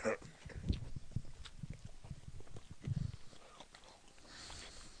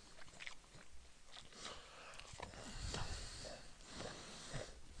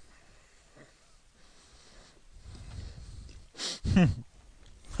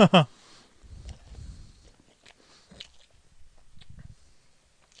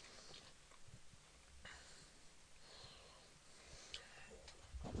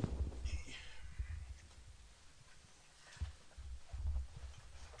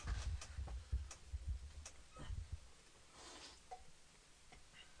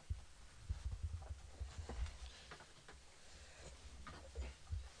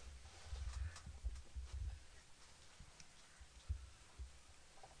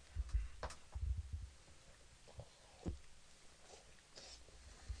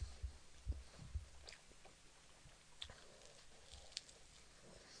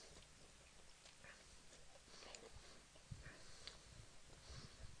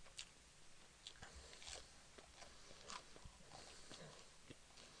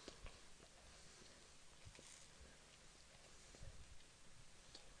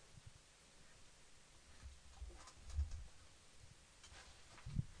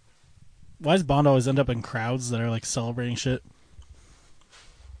 Why does Bond always end up in crowds that are like celebrating shit?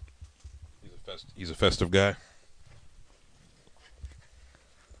 He's a festive guy.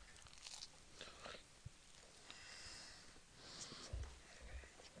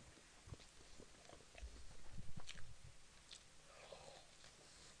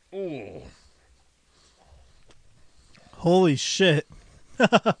 Ooh. Holy shit.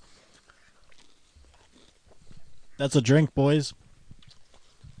 That's a drink, boys.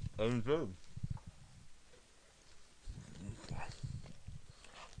 I'm good.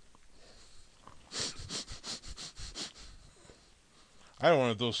 I don't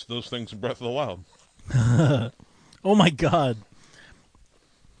want those things in Breath of the Wild. Oh my god.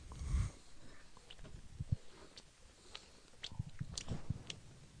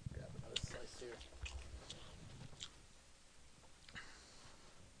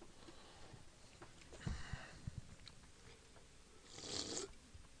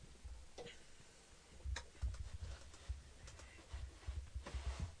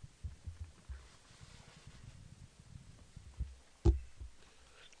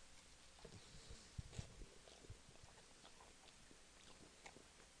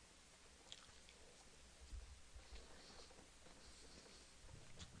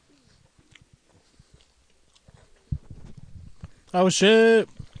 Oh shit.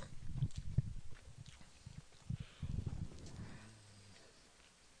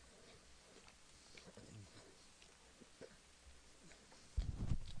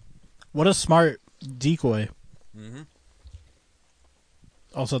 What a smart decoy. Mm-hmm.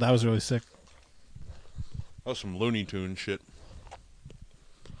 Also, that was really sick. That was some Looney Tunes shit.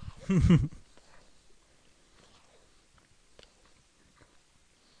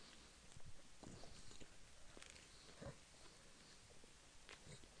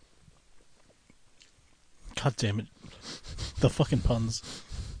 God damn it. The fucking puns.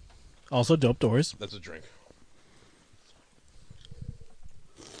 Also, dope doors. That's a drink.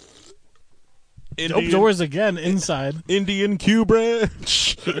 Dope doors again inside. Indian Q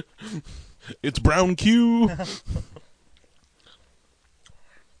branch. It's brown Q.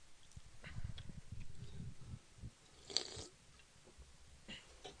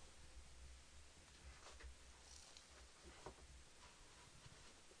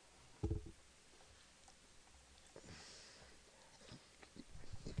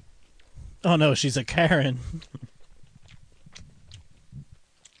 Oh no, she's a Karen.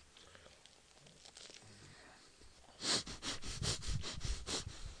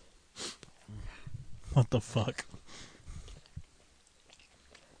 What the fuck?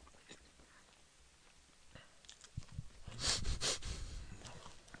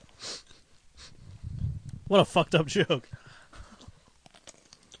 What a fucked up joke.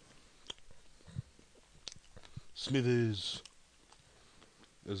 Smithers.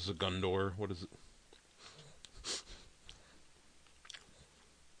 This is a gun door. What is it?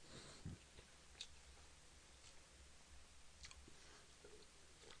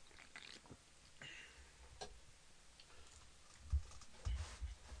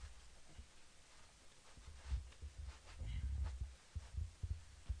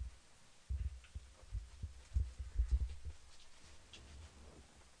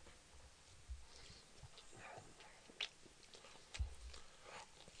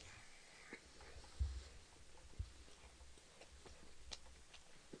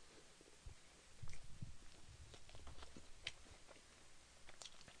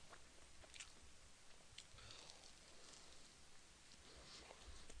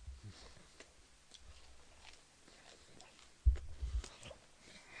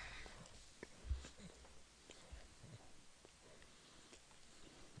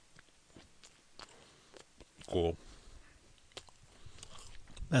 Cool.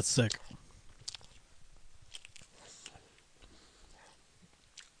 That's sick.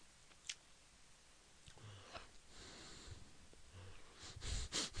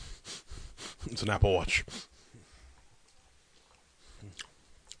 It's an Apple Watch.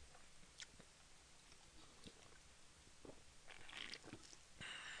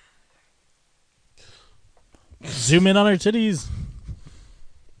 Zoom in on her titties.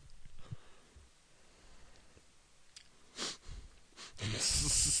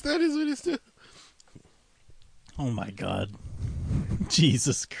 That is what he's doing. Oh my god.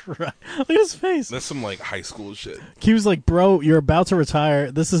 Jesus Christ. Look at his face. That's some like high school shit. Q's like, bro, you're about to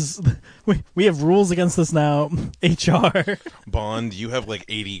retire. This is... We have rules against this now. HR. Bond, you have like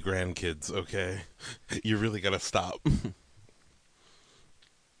 80 grandkids, okay? You really gotta stop.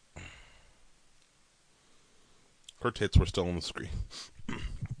 Her tits were still on the screen.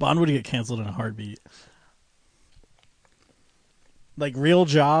 Bond would get canceled in a heartbeat. Like real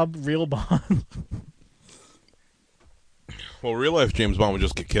job, real Bond. Well, real life James Bond would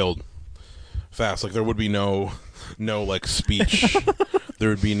just get killed fast. Like there would be no like speech. There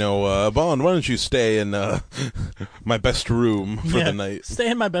would be no Bond. Why don't you stay in my best room for the night?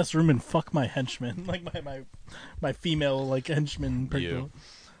 Stay in my best room and fuck my henchman, like my female like henchman. Yeah.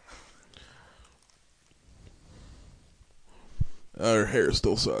 Her hair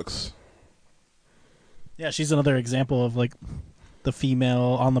still sucks. Yeah, she's another example of like the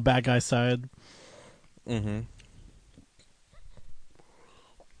female on the bad guy side. Mm-hmm.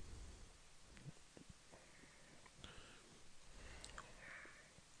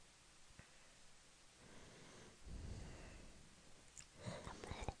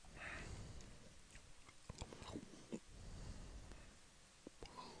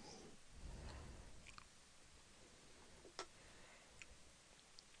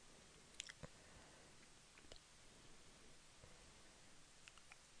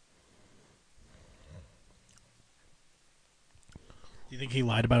 Do you think he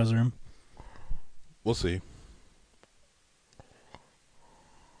lied about his room? We'll see.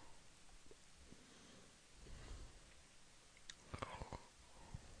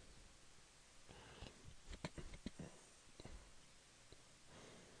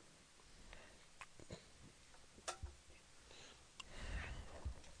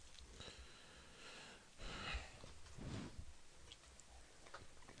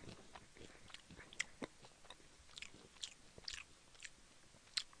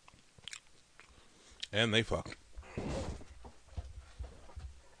 And they fuck.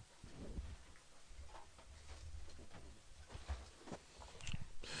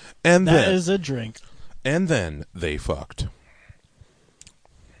 And That is a drink. And then they fucked.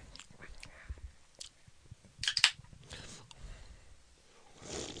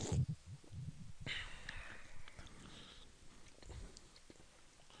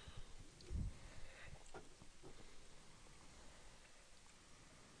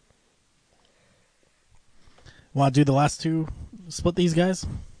 Want to do the last two? Split these guys?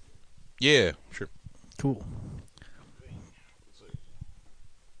 Yeah, sure. Cool.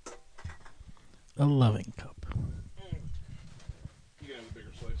 A loving cup. You can have a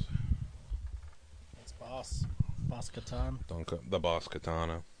bigger slice. That's Boss. Boss Katan. The Boss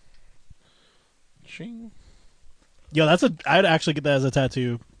Katana. Ching. Yo, I'd actually get that as a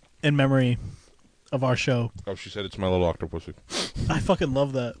tattoo in memory of our show. Oh, she said it's my little Octopussy. I fucking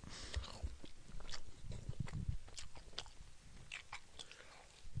love that.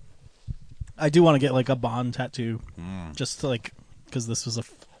 I do want to get like a Bond tattoo, just to like, because this was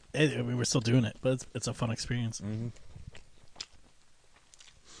we were still doing it, but it's a fun experience. Mm-hmm.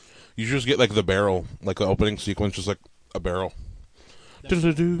 You should just get like the barrel, like the opening sequence, just like a barrel.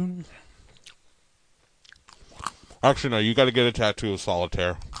 Actually, no, you got to get a tattoo of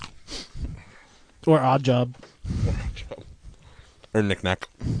Solitaire. Or Odd Job. Or Knick-Knack.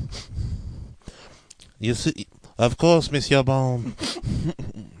 You see, of course, Monsieur Bond.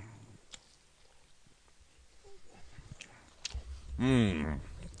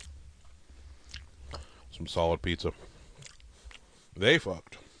 Some solid pizza. They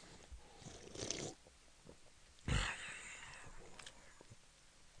fucked.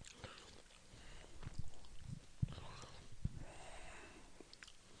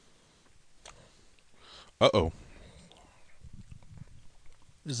 Uh-oh.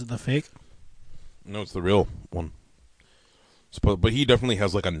 Is it the fake? No, it's the real one. But he definitely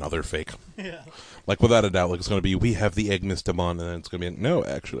has, like, another fake. Yeah. Like, without a doubt, like, it's going to be, we have the egg Mr. Bond, and then it's going to be, no,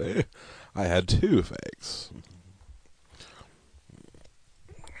 actually, I had two fakes.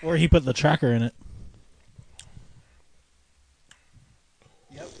 Or he put the tracker in it.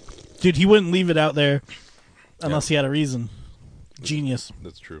 Yep. Dude, he wouldn't leave it out there unless he had a reason. Genius.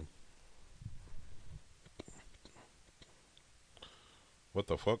 That's true. What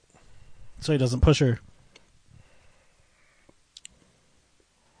the fuck? So he doesn't push her.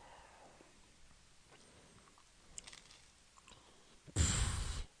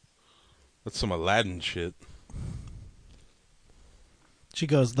 That's some Aladdin shit. She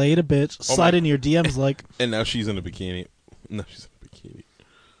goes, lay it a bitch, slide in your DMs like... And now she's in a bikini. Now she's in a bikini.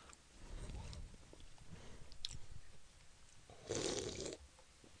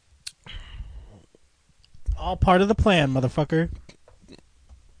 All part of the plan, motherfucker.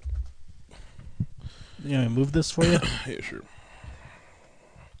 You want me to move this for you? Yeah, sure.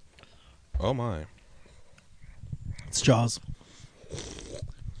 Oh, my. It's Jaws.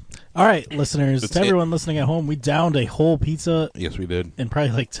 All right, listeners. That's to everyone listening at home, we downed a whole pizza Yes, we did. in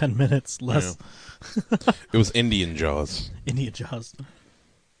probably like 10 minutes. Less. Yeah. It was Indian Jaws. Indian Jaws.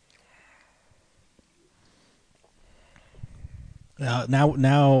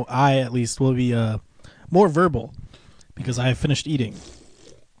 Now I at least will be more verbal because I have finished eating.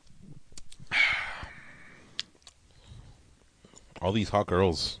 All these hot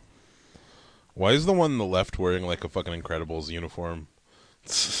girls. Why is the one on the left wearing like a fucking Incredibles uniform?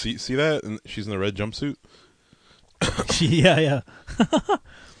 See that? And she's in the red jumpsuit. Yeah.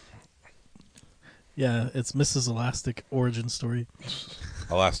 Yeah, it's Mrs. Elastic origin story.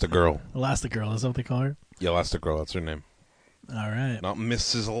 Elastigirl. Elastigirl, is that what they call her? Yeah, Elastigirl. That's her name. All right. Not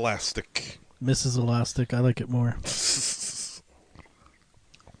Mrs. Elastic. Mrs. Elastic, I like it more.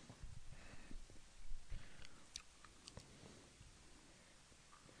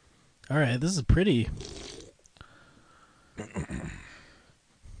 All right, this is pretty.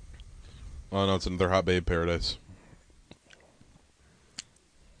 Oh no, it's another hot babe paradise.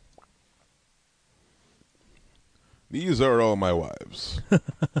 These are all my wives.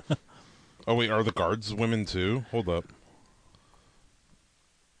 Oh wait, are the guards women too? Hold up.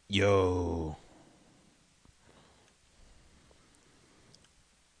 Yo.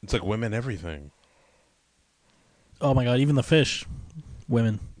 It's like women everything. Oh my god, even the fish.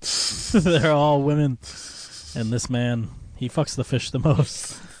 Women. They're all women. And this man, he fucks the fish the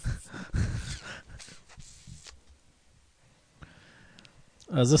most.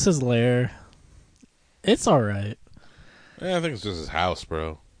 Is this his lair? It's alright. Yeah, I think it's just his house,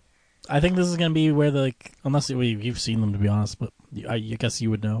 bro. I think this is going to be where the... unless you've seen them, to be honest, but I guess you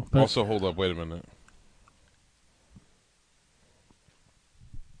would know. But Also, hold up, wait a minute.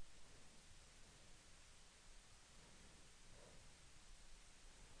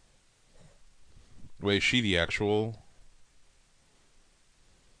 Wait, is she the actual...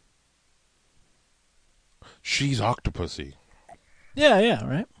 She's Octopussy. Yeah,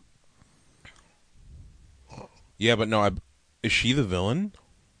 right? Yeah, but no, is she the villain?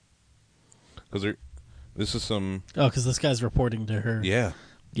 Because this is some... Oh, because this guy's reporting to her. Yeah.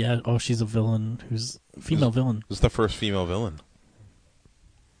 Yeah, oh, she's a villain who's a female villain. This is the first female villain.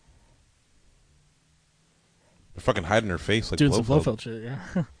 They're fucking hiding her face like doing some Blofeld. Blofeld shit,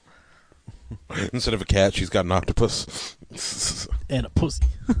 yeah. Instead of a cat, she's got an octopus. And a pussy.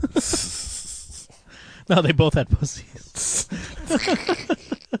 No, they both had pussies.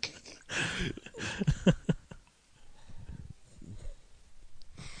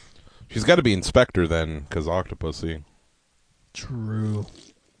 She's got to be Inspector then, because Octopussy. True.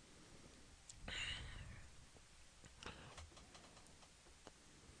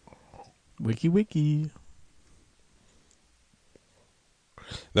 Wiki.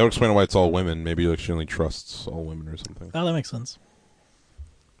 That would explain why it's all women. Maybe like she only trusts all women or something. Oh, that makes sense.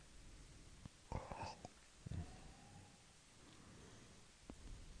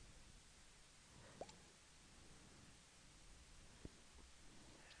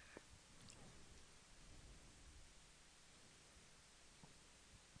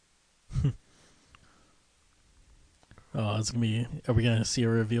 Oh, it's gonna be... Are we gonna see a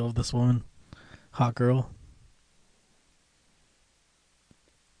reveal of this woman? Hot girl?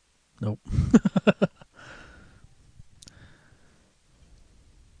 Nope. Do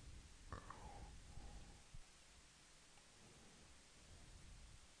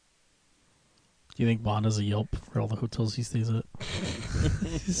you think Bond is a Yelp for all the hotels he stays at?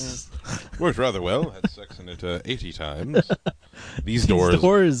 Worked rather well. Had sex in it 80 times. These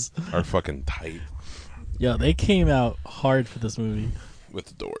doors are fucking tight. Yeah, they came out hard for this movie. With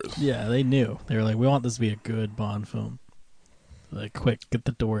the doors. Yeah, they knew. They were like, we want this to be a good Bond film. Like, quick, get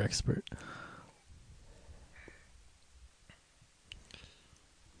the door expert.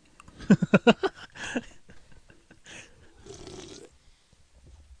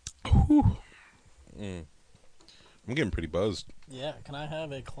 I'm getting pretty buzzed. Yeah, can I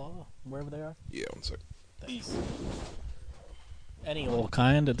have a claw wherever they are? Yeah, one sec. Thanks. Any old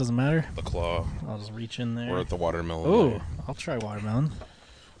kind, it doesn't matter. The claw. I'll just reach in there. Or at the watermelon. Oh, I'll try watermelon.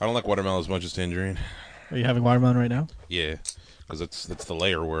 I don't like watermelon as much as tangerine. Are you having watermelon right now? Yeah, because it's the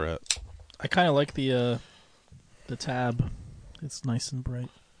layer we're at. I kind of like the tab. It's nice and bright.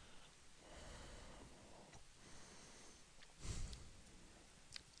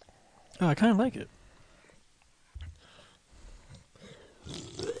 Oh, I kind of like it.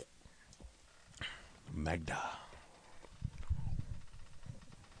 Magda.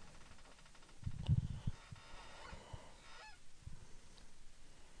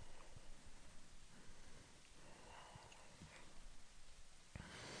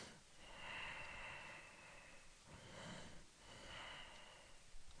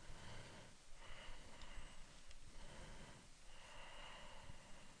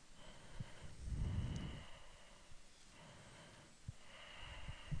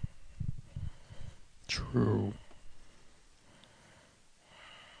 True.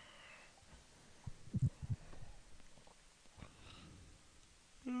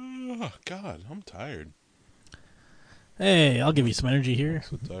 I'm tired. Hey, I'll give you some energy here.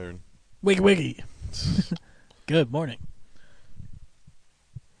 I'm so tired. Wiggy wiggy. Good morning.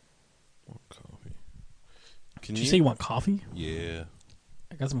 Want coffee? Did you say you want coffee? Yeah.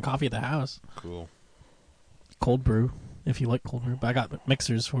 I got some coffee at the house. Cool. Cold brew, if you like cold brew. But I got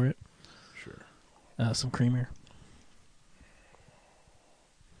mixers for it. Sure. Some creamer.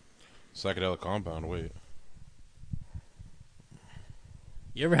 Psychedelic compound. Wait.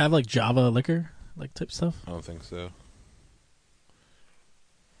 You ever have like Java liquor, like type stuff? I don't think so.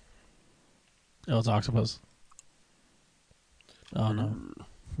 Oh, it's octopus. Oh no.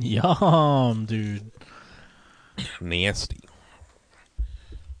 Yum, dude. Nasty.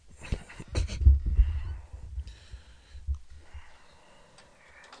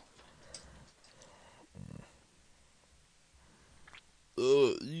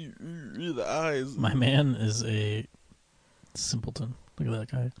 The eyes. My man is a simpleton. Look at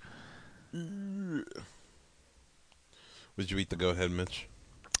that guy. Would you eat the go ahead, Mitch?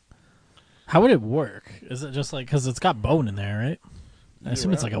 How would it work? Is it just like, because it's got bone in there, right? I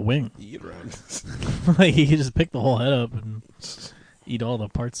assume it's like a wing. Eat around. Like you can just pick the whole head up and eat all the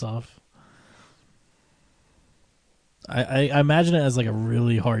parts off. I imagine it as like a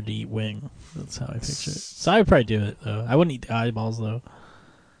really hard to eat wing. That's how I picture it. So I would probably do it though. I wouldn't eat the eyeballs though.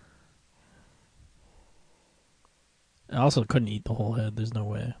 I also couldn't eat the whole head. There's no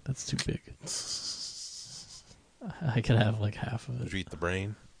way. That's too big. I could have like half of Would it. you eat the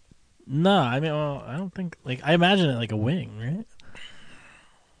brain? No, I mean, well, I don't think like I imagine it like a wing, right?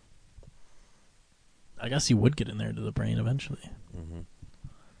 I guess you would get in there to the brain eventually. Mm-hmm.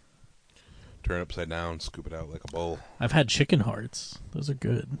 Turn it upside down, scoop it out like a bowl. I've had chicken hearts. Those are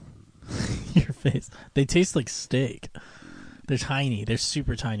good. Your face. They taste like steak. They're tiny. They're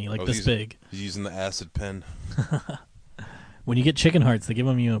super tiny, like this big. He's using the acid pen. When you get chicken hearts, they give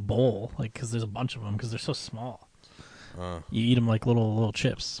them you in a bowl, like because there's a bunch of them because they're so small. You eat them like little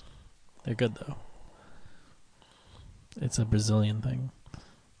chips. They're good though. It's a Brazilian thing.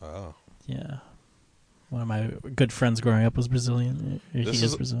 Oh. Yeah. One of my good friends growing up was Brazilian. He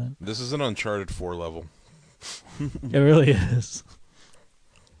is Brazilian. This is an Uncharted 4 level. It really is.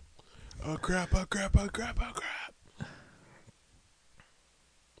 Oh crap, oh crap, oh crap, oh crap.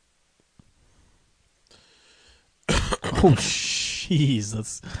 Oh, jeez.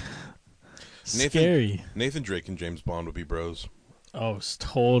 That's scary. Nathan Drake and James Bond would be bros. Oh,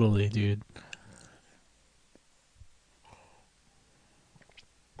 totally, dude.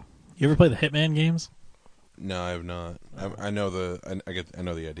 You ever play the Hitman games? No, I have not. I know I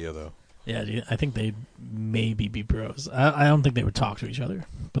know the idea though. Yeah, dude, I think they'd maybe be bros. I don't think they would talk to each other,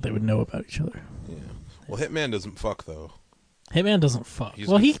 but they would know about each other. Yeah. Well, Hitman doesn't fuck though. Hitman doesn't fuck.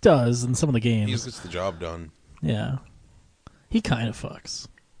 Well, he does in some of the games. He just gets the job done. Yeah. He kind of fucks.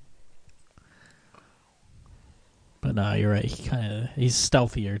 But no, you're right. He's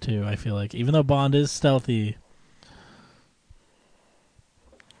stealthier too, I feel like. Even though Bond is stealthy.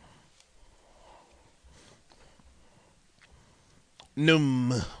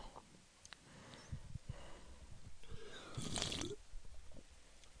 Num.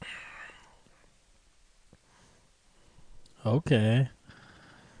 Okay.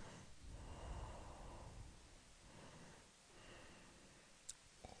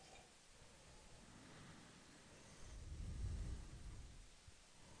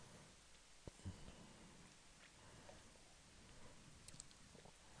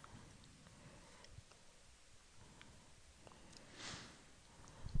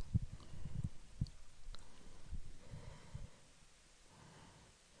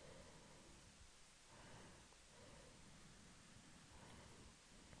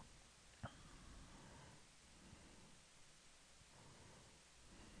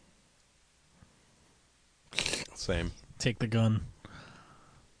 Same. Take the gun.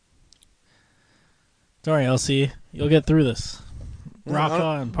 Don't worry, LC. You'll get through this. Rock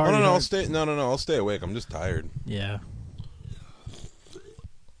on, party. No, hard. I'll stay awake. I'm just tired. Yeah.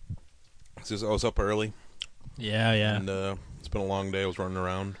 I was up early. Yeah. And it's been a long day. I was running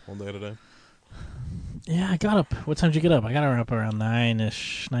around all day today. Yeah, I got up. What time did you get up? I got up around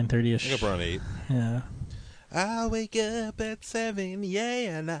 9-ish, 9:30-ish. I got up around 8. Yeah. I wake up at 7,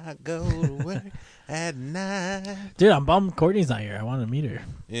 yeah, and I go to work at 9. Dude, I'm bummed Courtney's not here. I wanted to meet her.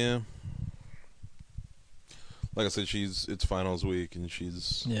 Yeah. Like I said, it's finals week, and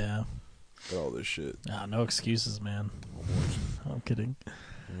she's got all this shit. Ah, no excuses, man. I'm kidding.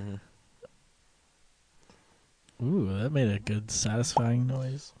 Mm-hmm. Ooh, that made a good, satisfying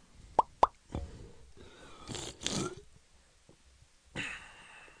noise.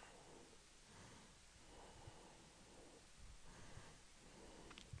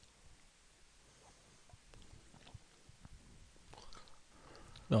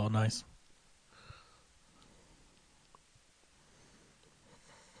 Oh, nice.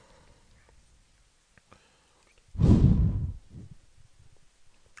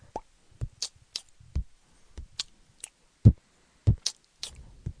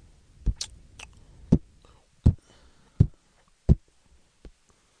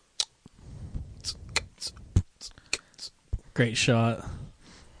 Great shot.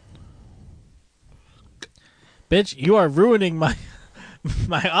 Bitch, you are ruining my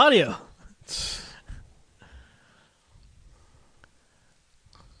my audio.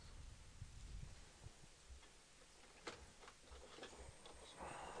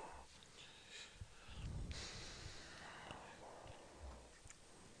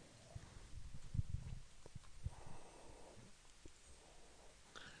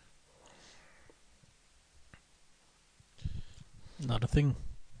 Not a thing.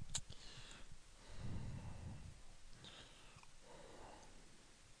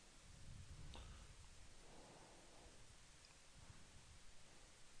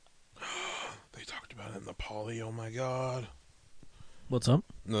 They talked about it in the poly. Oh my god. What's up?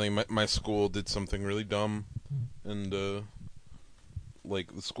 Nothing. My school did something really dumb, and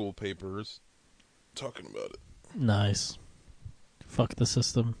like the school papers talking about it. Nice. Fuck the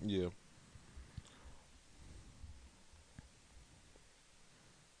system. Yeah.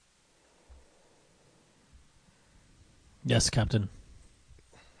 Yes, Captain.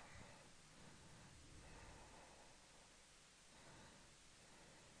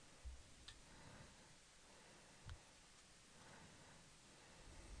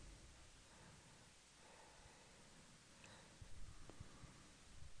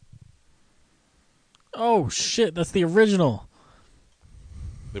 Oh shit, that's the original.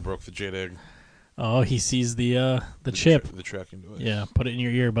 They broke the jade egg. Oh, he sees the chip. The tracking device. Yeah, put it in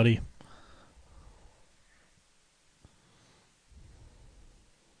your ear, buddy.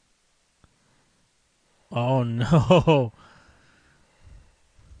 Oh no.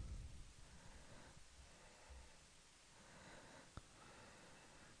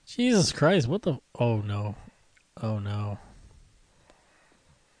 Jesus Christ, what the... Oh no. Oh no.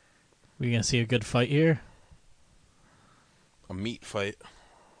 We gonna see a good fight here? A meat fight.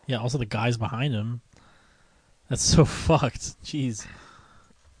 Yeah, also the guys behind him. That's so fucked. Jeez.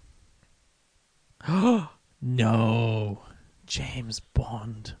 No. James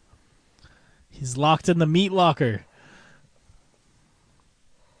Bond. He's locked in the meat locker.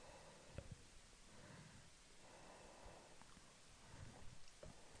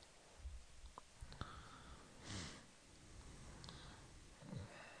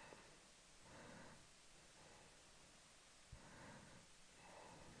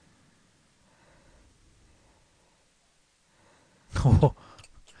 Oh,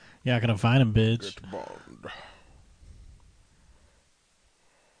 you're not gonna find him, bitch. Get Bond.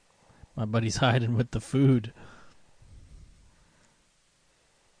 My buddy's hiding with the food.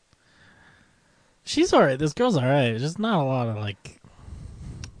 She's alright. This girl's alright. Just not a lot of, like...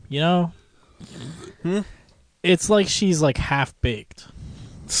 You know? It's like she's, like, half-baked.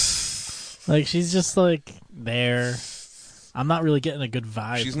 Like, she's just, like, there. I'm not really getting a good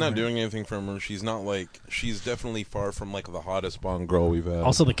vibe. She's from not her. doing anything from her. She's not like... She's definitely far from, like, the hottest Bond girl we've had.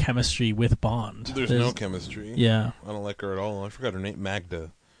 Also, the chemistry with Bond. There's no chemistry. Yeah. I don't like her at all. I forgot her name.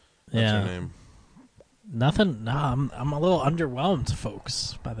 Magda. That's her name. Nothing. Nah, I'm a little underwhelmed,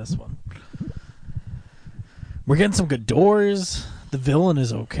 folks, by this one. We're getting some good doors. The villain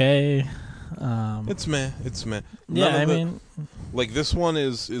is okay. It's meh. It's meh. Yeah, I mean... Like, this one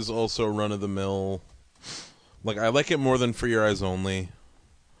is also run-of-the-mill. Like, I like it more than For Your Eyes Only.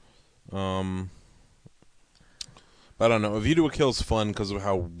 But I don't know. A View to a Kill's fun because of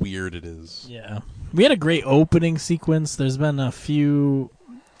how weird it is. Yeah. We had a great opening sequence. There's been a few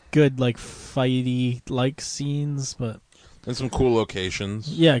good, like, fighty-like scenes, but... And some cool locations.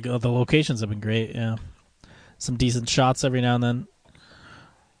 Yeah, the locations have been great, yeah. Some decent shots every now and then.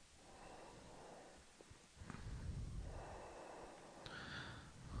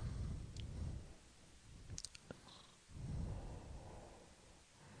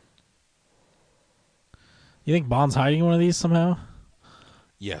 You think Bond's hiding one of these somehow?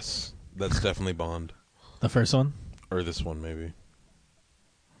 Yes. That's definitely Bond. The first one? Or this one, maybe.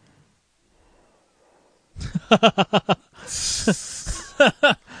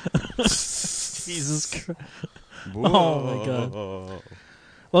 Jesus Christ. Oh, my God.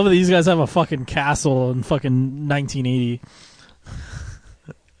 Love that these guys have a fucking castle in fucking 1980.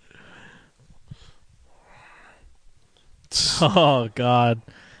 Oh, God.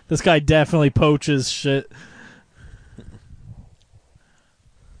 This guy definitely poaches shit.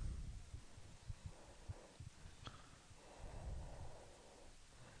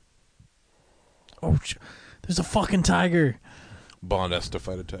 Oh, there's a fucking tiger. Bond has to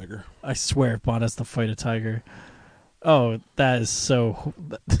fight a tiger. I swear, Bond has to fight a tiger. Oh, that is so...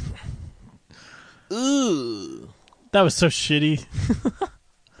 Ugh. That was so shitty.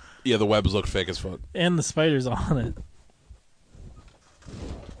 Yeah, the webs look fake as fuck. And the spider's on it.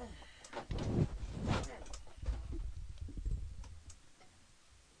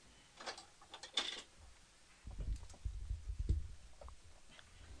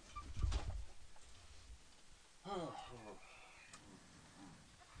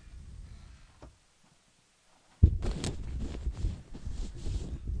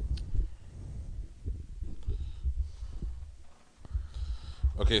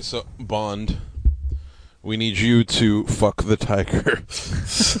 Okay, so Bond, we need you to fuck the tiger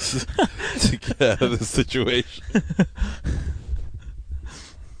to get out of this situation.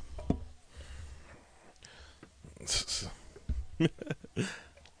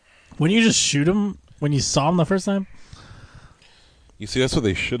 Wouldn't you just shoot him when you saw him the first time? You see, that's what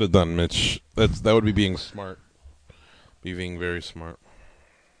they should have done, Mitch. That would be being smart. Being very smart.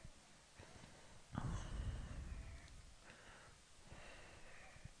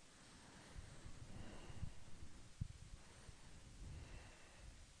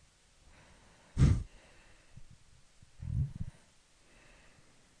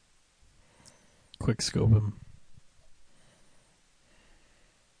 Quick scope him.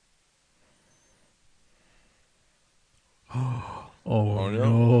 Oh no.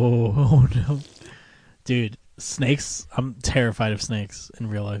 no. Oh no. Dude, snakes, I'm terrified of snakes in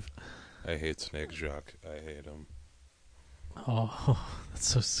real life. I hate snakes, Jacques. I hate them. Oh, that's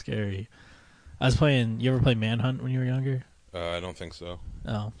so scary. I was playing, you ever play Manhunt when you were younger? I don't think so.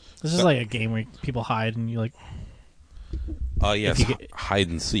 Oh. This is like a game where people hide and you like... Yes, you get- hide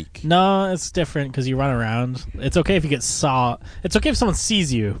and seek. No, it's different because you run around. It's okay if you get saw. It's okay if someone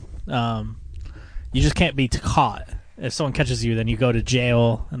sees you. You just can't be caught. If someone catches you, then you go to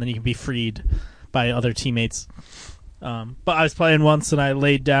jail, and then you can be freed by other teammates. But I was playing once, and I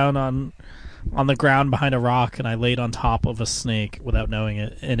laid down on the ground behind a rock, and I laid on top of a snake without knowing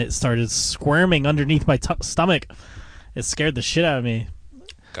it, and it started squirming underneath my stomach. It scared the shit out of me.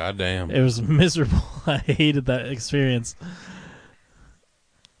 God damn. It was miserable. I hated that experience.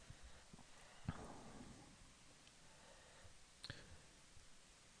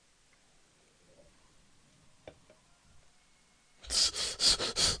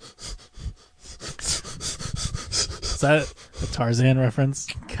 Is that a Tarzan reference?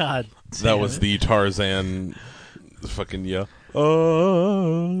 God damn That was it. the Tarzan fucking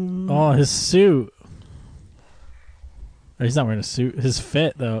Oh. Oh, his suit. Oh, he's not wearing a suit. His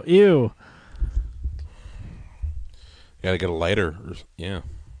fit, though. Ew. Gotta get a lighter. Yeah.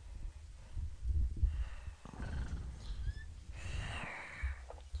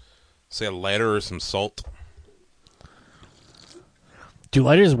 Say a lighter or some salt. Do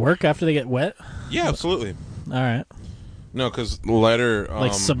lighters work after they get wet? Yeah, absolutely. All right. No, because the lighter...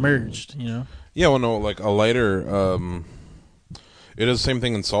 Like submerged, you know? Yeah, well, no, like a lighter... it does the same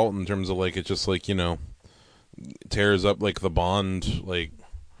thing in salt in terms of, like, it just, like, you know, tears up, like, the bond, like,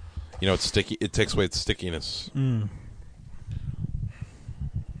 you know, it's sticky. It takes away its stickiness. Mm.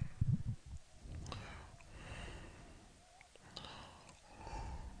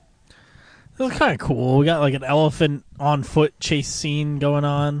 This is kind of cool. We got like an elephant on foot chase scene going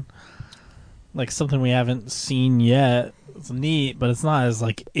on. Like something we haven't seen yet. It's neat, but it's not as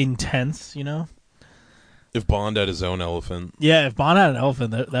like intense, you know? If Bond had his own elephant. Yeah, if Bond had an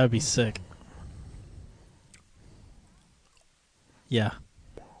elephant, that would be sick. Yeah.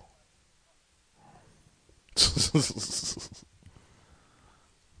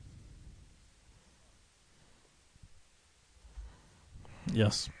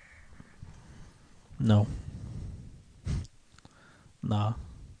 Yes. No. Nah.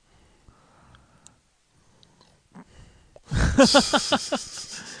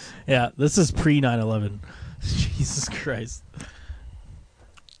 Yeah, this is pre 9/11. Jesus Christ.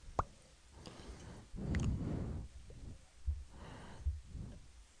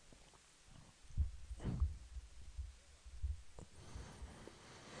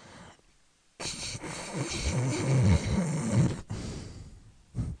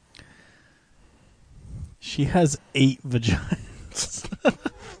 She has 8 vaginas.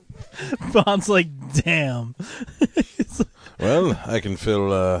 Bond's like, damn. Well, I can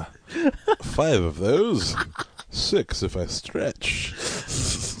fill 5 of those. 6 if I stretch.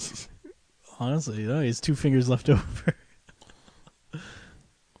 Honestly, no, he has 2 fingers left over.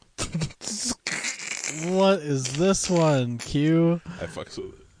 What is this one, Q? I fucks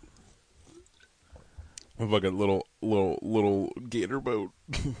with it. A fucking little gator boat.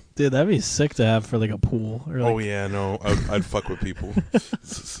 Dude, that'd be sick to have for like a pool. Or like, Oh yeah, no, I'd fuck with people.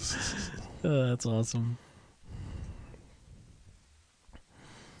 That's awesome.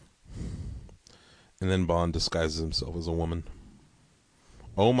 And then Bond disguises himself as a woman.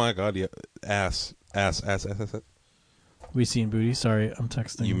 Oh my god, yeah, ass. We seen booty. Sorry, I'm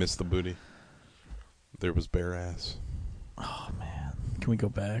texting. You missed the booty. There was bare ass. Oh man, can we go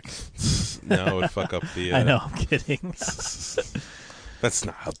back? No, it would fuck up the. I know, I'm kidding. That's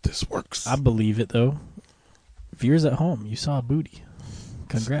not how this works. I believe it though. Viewers at home, you saw a booty.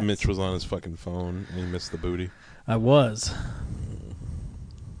 Congrats. Mitch was on his fucking phone and he missed the booty. I was.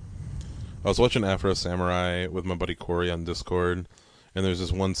 I was watching Afro Samurai with my buddy Corey on Discord, and there's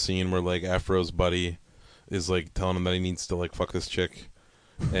this one scene where like Afro's buddy is like telling him that he needs to like fuck this chick,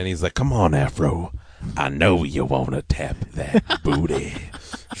 and he's like, "Come on, Afro, I know you wanna tap that booty."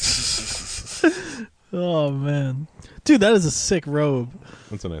 Oh man, dude, that is a sick robe.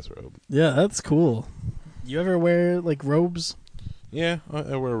 That's a nice robe. Yeah, that's cool. You ever wear like robes? Yeah,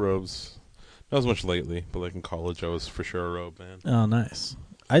 I wear robes. Not as much lately, but like in college, I was for sure a robe man. Oh, nice.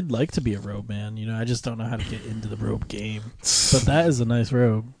 I'd like to be a robe man. You know, I just don't know how to get into the robe game. But that is a nice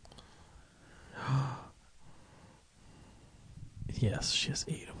robe. Yes, she has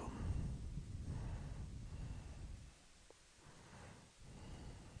 8 of them.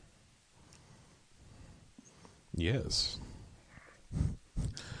 Yes.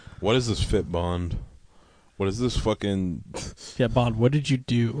 What is this fit, Bond? What is this fucking... Yeah, Bond, what did you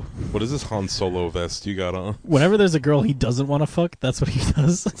do? What is this Han Solo vest you got on? Whenever there's a girl he doesn't want to fuck, that's what he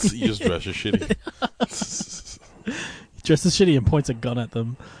does. You just dress as shitty. He dresses shitty and points a gun at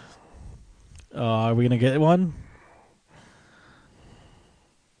them. Are we going to get one?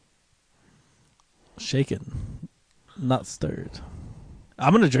 Shaken. Not stirred.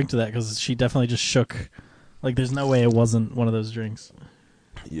 I'm going to drink to that because she definitely just shook. Like, there's no way it wasn't one of those drinks.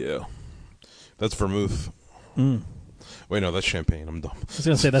 Yeah. That's vermouth. Mm. Wait, no, that's champagne. I'm dumb. I was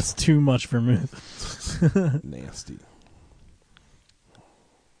going to say, that's too much vermouth. Nasty.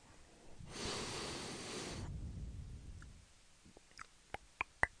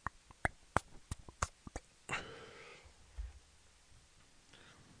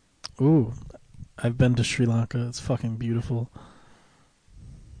 Ooh, I've been to Sri Lanka. It's fucking beautiful.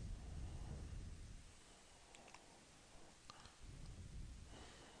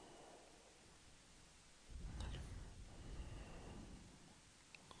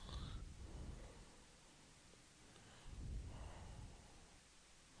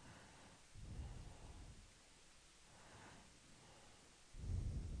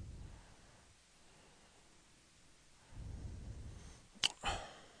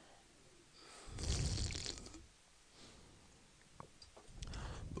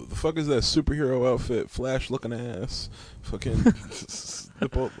 The fuck is that superhero outfit? Flash looking ass. Fucking.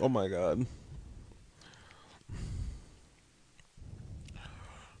 Oh my god.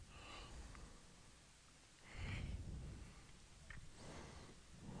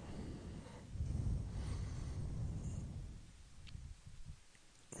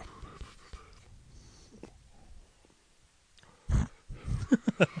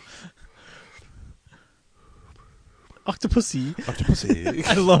 Octopussy. Octopussy.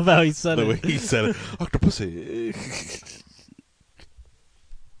 I love how he said The it. way he said it. Octopussy.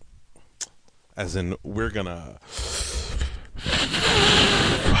 As in, we're gonna...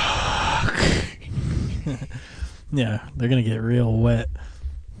 Yeah, they're going to get real wet.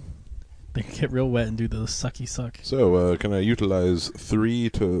 They can get real wet and do the sucky suck. So, can I utilize 3,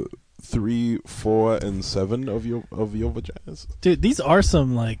 4, and 7 of your vaginas? Dude, these are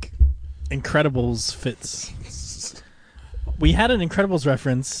some, like, Incredibles fits. We had an Incredibles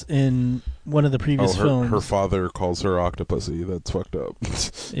reference in one of the previous films. Her father calls her Octopussy. That's fucked up.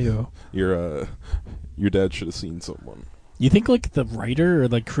 Ew. Your dad should have seen someone. You think, like, the writer or,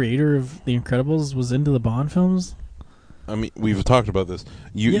 like, creator of The Incredibles was into the Bond films? I mean, we've talked about this.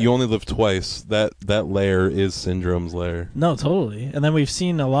 You only live twice. That lair is Syndrome's lair. No, totally. And then we've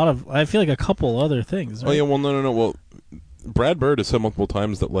seen a lot of, I feel like a couple other things. Right? Oh, yeah, well, no. Well, Brad Bird has said multiple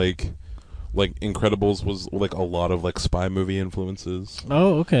times that, like Incredibles was, like, a lot of, like, spy movie influences.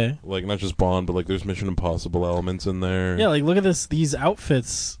 Oh, okay. Like, not just Bond, but, like, there's Mission Impossible elements in there. Yeah, like, look at this. These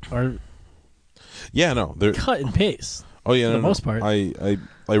outfits are Yeah, no. They're cut and paste. Oh, yeah, for the most part. I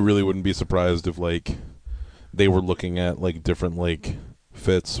really wouldn't be surprised if, like, they were looking at, like, different, like,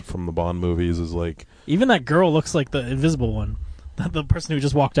 fits from the Bond movies as, like... Even that girl looks like the invisible one. The person who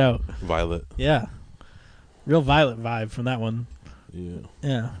just walked out. Violet. Yeah. Real Violet vibe from that one. Yeah.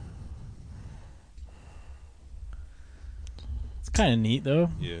 Yeah. It's kind of neat, though.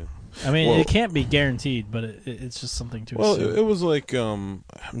 Yeah. I mean, Well- it can't be guaranteed, but it's just something to Well, assume. it was like I'm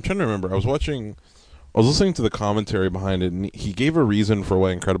trying to remember. I was listening to the commentary behind it, and he gave a reason for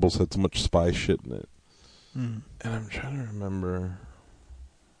why Incredibles had so much spy shit in it. Mm. And I'm trying to remember.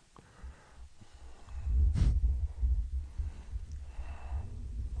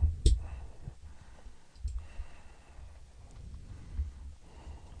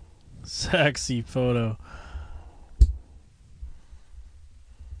 Sexy photo.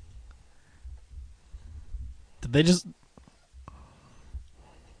 Did they just...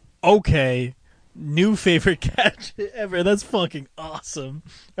 Okay. New favorite gadget ever. That's fucking awesome.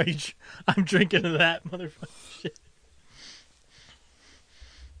 I'm drinking to that motherfucking shit.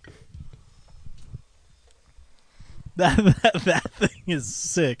 That thing is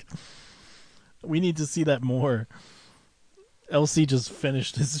sick. We need to see that more. LC just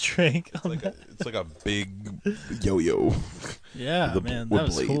finished his drink. It's like a big yo-yo. Yeah, with man, with that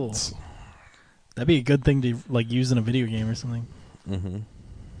was blades. cool. That'd be a good thing to like use in a video game or something. Mm-hmm.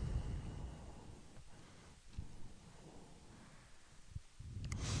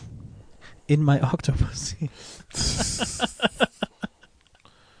 In my Octopussy.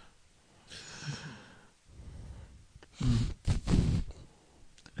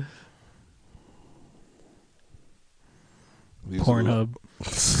 Pornhub.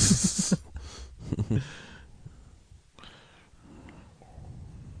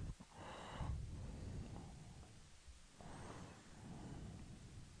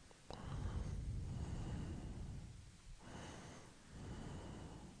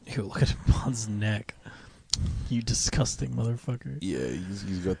 Ew, look at Bond's neck. You disgusting motherfucker. Yeah,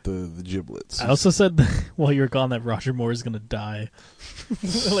 he's got the giblets. I also said while you were gone that Roger Moore is gonna die.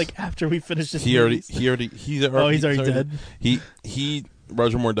 Like after we finish this. He's already dead.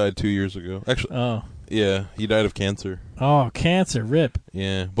 Roger Moore died 2 years ago. Actually, Oh. yeah, he died of cancer. Oh, cancer, rip.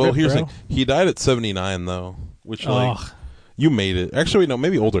 Yeah. Well, Rip, here's the bro. thing. He died at 79 though, which like Oh, you made it. Actually, no,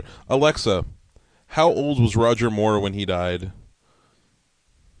 maybe older. Alexa, how old was Roger Moore when he died?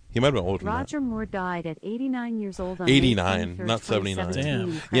 He might have been older than that. Roger Moore died at 89 years old on 89, May 23rd, not 79. 2017 Damn.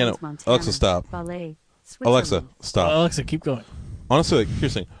 in Yeah, no. Crans, Montana, Alexa, stop. Valais, Alexa, Switzerland. stop. Alexa, keep going. Honestly, like,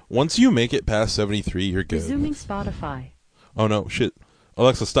 here's the thing. Once you make it past 73, you're good. Resuming Spotify. Oh, no, shit.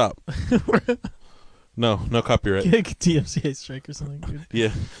 Alexa, stop. No copyright. Get a DMCA strike or something, dude.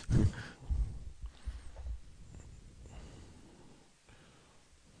 Yeah.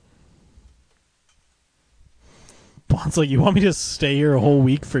 Bond's like, you want me to stay here a whole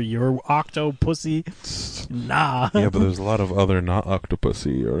week for your Octopussy? Nah. Yeah, but there's a lot of other not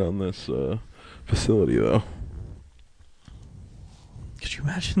Octopussy around this facility, though. Could you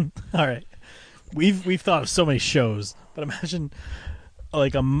imagine? All right, we've thought of so many shows, but imagine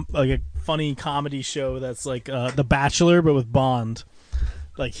like a funny comedy show that's like The Bachelor, but with Bond.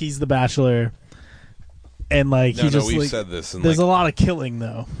 Like he's the Bachelor, and like he just we've like, said this. And there's like, a lot of killing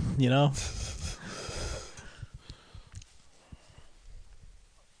though, you know.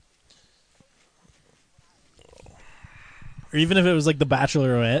 Or even if it was like The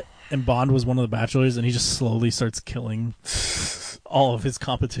Bachelorette and Bond was one of the bachelors and he just slowly starts killing all of his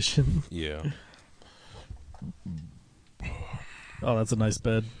competition. yeah. Oh, that's a nice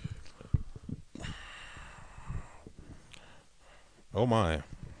bed. Oh, my.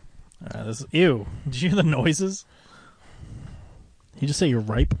 Ew. Did you hear the noises? Did you just say you're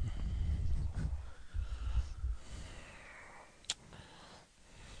ripe?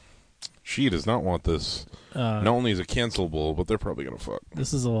 She does not want this. Not only is it cancelable, but they're probably going to fuck.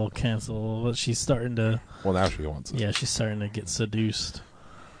 This is a little cancelable, but she's starting to... Well, now she wants it. Yeah, she's starting to get seduced.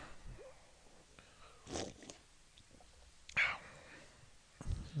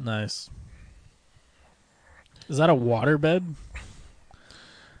 Nice. Is that a water bed?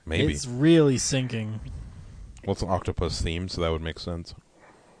 Maybe. It's really sinking. Well, it's an octopus theme, so that would make sense.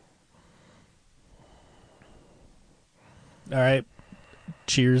 All right.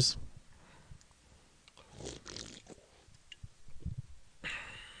 Cheers.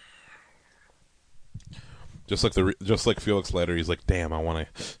 Just like Felix Leiter, he's like, "Damn, I want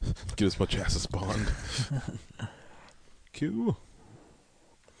to get as much ass as Bond." Q.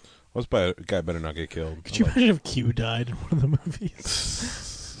 This guy better not get killed. Could you imagine if Q died in one of the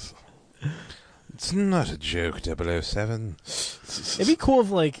movies? It's not a joke, 007. It'd be cool if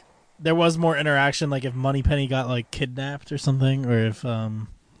like there was more interaction, like if Moneypenny got like kidnapped or something, or if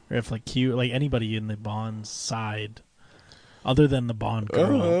like Q, like anybody in the Bond side, other than the Bond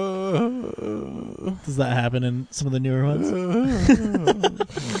girl. Does that happen in some of the newer ones?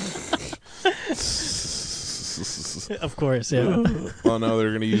 Of course, yeah. Oh no,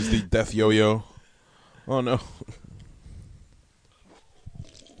 they're gonna use the death yo-yo. Oh no.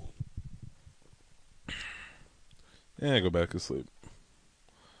 Go back to sleep.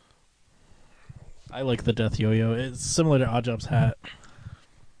 I like the death yo-yo. It's similar to Oddjob's hat.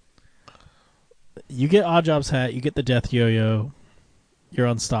 You get Oddjob's hat, you get the death yo-yo, you're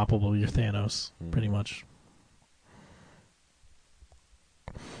unstoppable. You're Thanos, pretty much.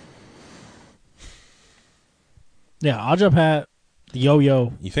 Yeah, Oddjob hat, the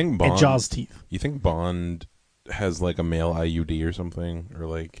yo-yo, You think Bond? and Jaws teeth. You think Bond has like a male IUD or something, or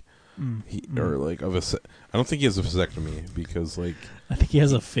like or like of a? I don't think he has a vasectomy because like I think he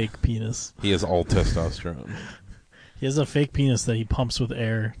has a fake penis. he has all testosterone. He has a fake penis that he pumps with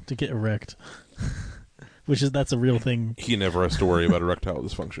air to get erect, that's a real thing. He never has to worry about erectile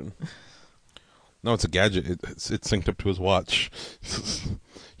dysfunction. No, it's a gadget. It's synced up to his watch.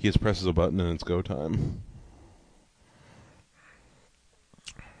 He just presses a button and it's go time.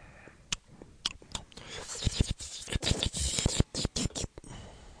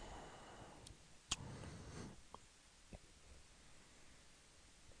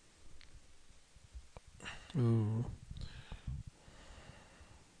 Ooh.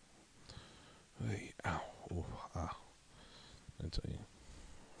 Hey, ow. Ooh, ah. I tell you.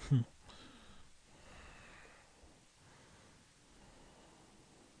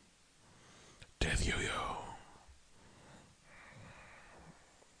 Death yo-yo.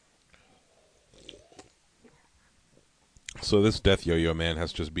 So this death yo-yo man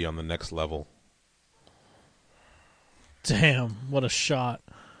has to just be on the next level. Damn, what a shot.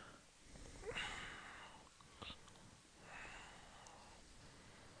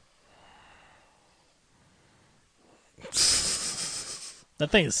 That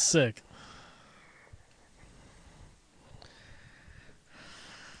thing is sick.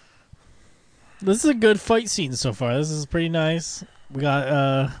 This is a good fight scene so far. This is pretty nice. We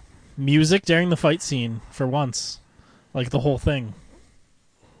got music during the fight scene for once. Like the whole thing.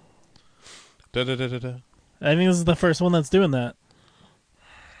 Da da da da da. I think this is the first one that's doing that.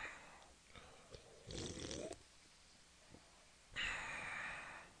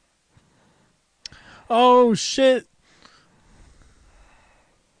 Oh, shit.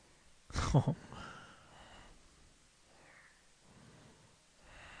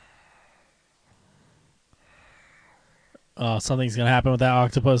 Oh, something's going to happen with that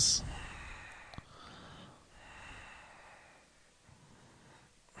octopus.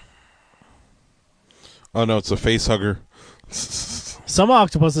 Oh no, it's a face hugger. Some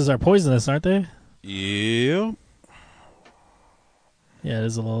octopuses are poisonous, aren't they? Yeah. Yeah, it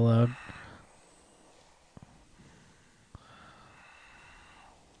is a little loud.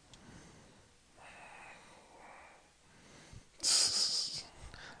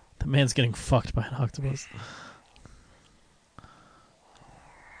 The man's getting fucked by an octopus.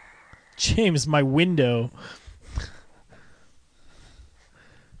 James, my window.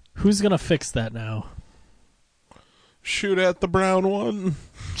 Who's gonna fix that now? Shoot at the brown one.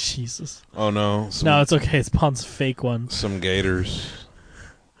 Jesus. Oh no. No, it's okay. It's Pond's fake one. Some gators.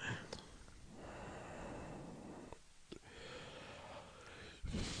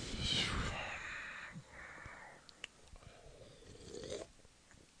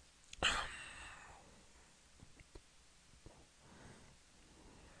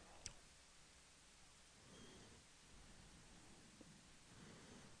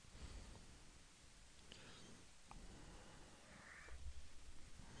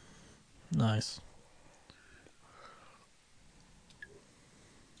 Nice.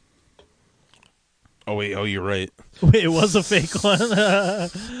 Oh wait, oh you're right. Wait, it was a fake one.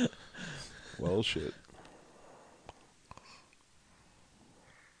 Well, shit.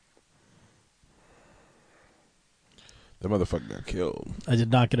 That motherfucker got killed. I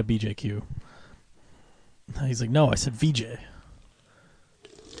did not get a BJQ. He's like, no, I said VJ.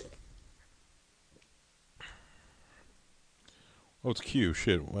 Oh, it's Q.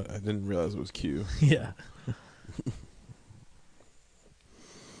 Shit, what? I didn't realize it was Q. Yeah.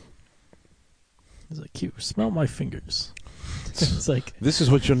 He's like, Q, smell my fingers. It's like, This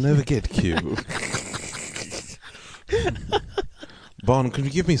is what you'll never get, Q. Bond, could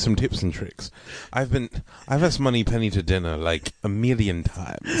you give me some tips and tricks? I've asked Money Penny to dinner like 1,000,000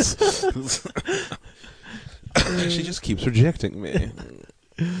 times. She just keeps rejecting me.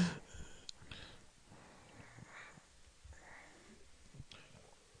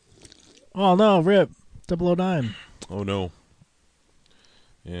 oh no, rip. 009. Oh no.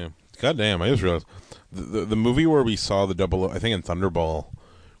 Yeah. Goddamn, I just realized the movie where we saw the 00, I think in Thunderball,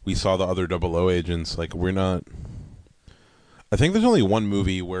 we saw the other 00 agents. Like, we're not. I think there's only one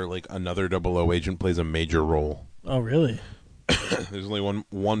movie where like another 00 agent plays a major role. Oh, really? There's only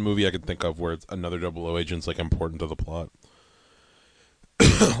one movie I could think of where it's another 00 agent's like important to the plot.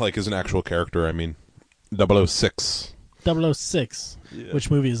 Like as an actual character, I mean. 006. 006. Yeah.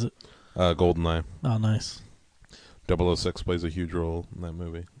 Which movie is it? GoldenEye. Oh, nice. 006 plays a huge role in that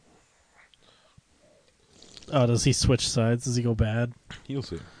movie. Oh, does he switch sides? Does he go bad? You'll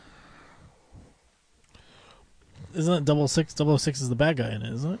see. Isn't it 006? 006 is the bad guy in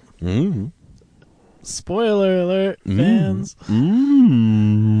it, isn't it? Mm-hmm. Spoiler alert, fans.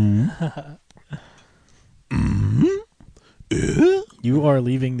 You are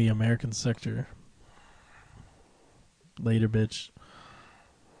leaving the American sector. Later, bitch.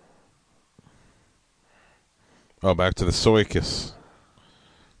 Oh, back to the soy kiss.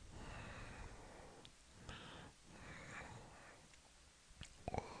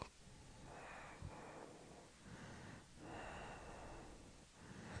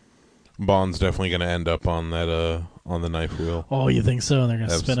 Bond's definitely going to end up on that on the knife wheel. Oh, you think so? And they're going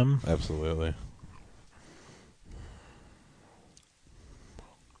to spin him? Absolutely.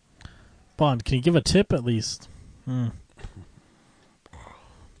 Bond, can you give a tip at least?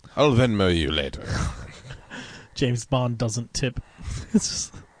 I'll Venmo you later. James Bond doesn't tip. It's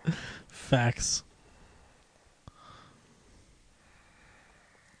just facts.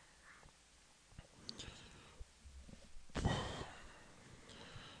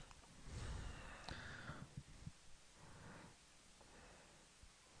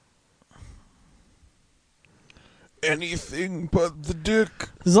 Anything but the dick.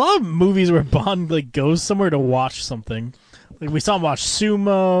 There's a lot of movies where Bond like goes somewhere to watch something. Like we saw him watch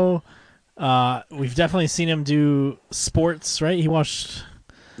sumo. We've definitely seen him do sports, right? He watched.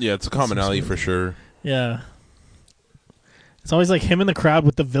 Yeah, it's a commonality for sure. Yeah. It's always like him in the crowd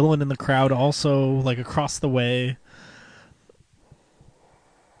with the villain in the crowd also, like across the way.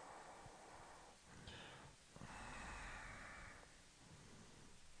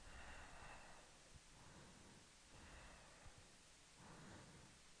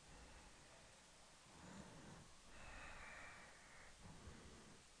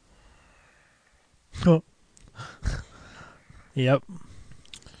 Oh. Yep.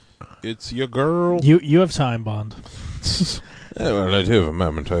 It's your girl. You have time, Bond. Yeah, well, I do have a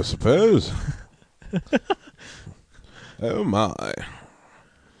moment, I suppose. Oh, my.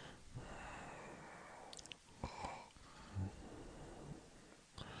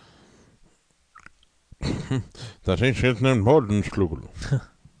 Das ist jetzt ein Mordenschlugel.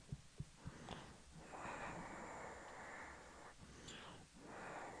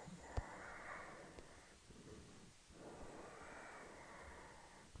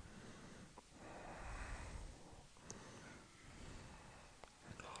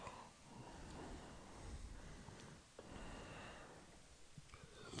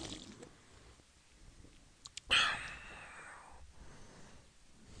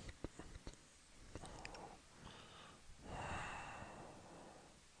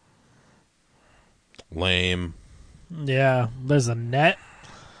 Lame. Yeah, there's a net.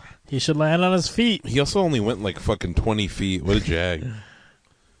 He should land on his feet. He also only went like fucking 20 feet. What a jag.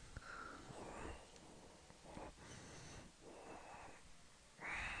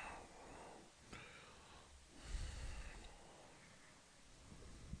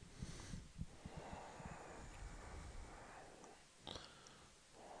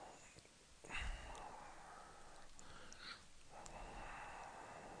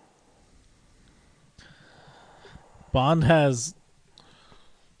 Bond has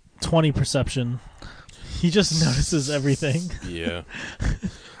 20 perception. He just notices everything. Yeah.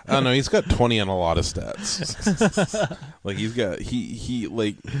 I don't know. He's got 20 on a lot of stats. Like he's got he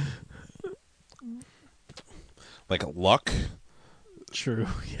like luck. True.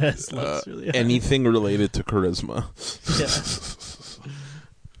 Yes. That's really high. Anything related to charisma. Yeah.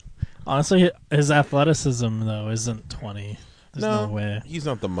 Honestly, his athleticism though isn't 20. There's no way. He's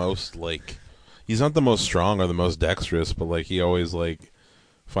not the most he's not the most strong or the most dexterous, but like he always like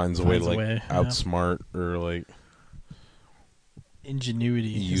finds a way to outsmart or like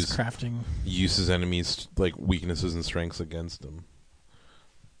ingenuity, his crafting. Use his enemies like weaknesses and strengths against him.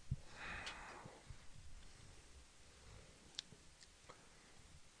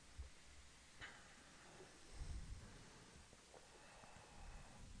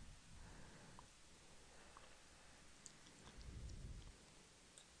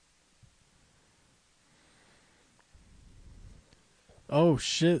 Oh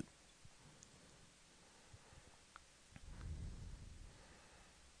shit.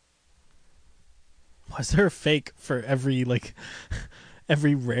 Why is there a fake for every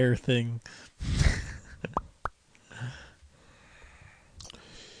every rare thing?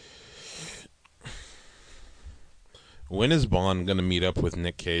 When is Bond going to meet up with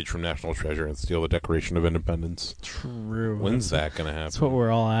Nick Cage from National Treasure and steal the Declaration of Independence? True. When's that going to happen? That's what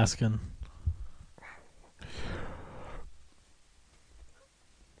we're all asking.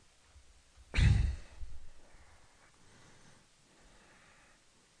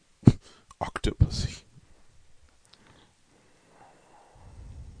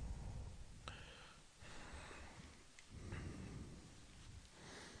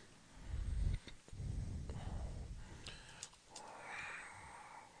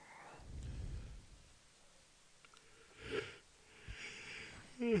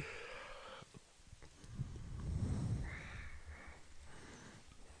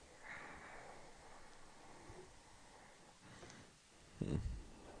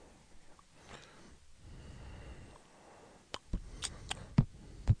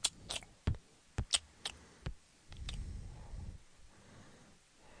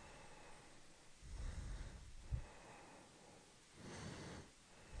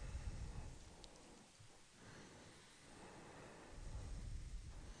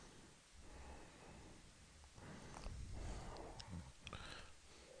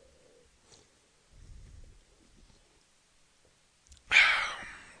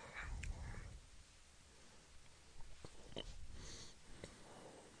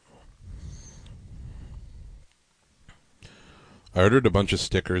 I ordered a bunch of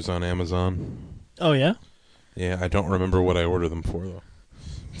stickers on Amazon. Oh yeah. Yeah, I don't remember what I ordered them for though.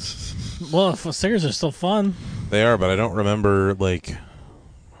 Well, stickers are still fun. They are, but I don't remember like.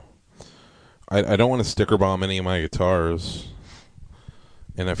 I don't want to sticker bomb any of my guitars,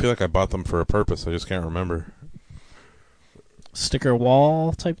 and I feel like I bought them for a purpose. I just can't remember. Sticker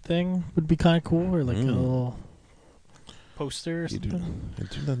wall type thing would be kind of cool, or like a little poster or something.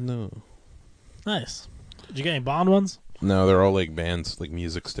 I do not know. Nice. Did you get any Bond ones? No, they're all like bands, like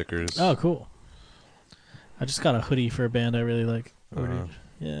music stickers. Oh, cool. I just got a hoodie for a band I really like.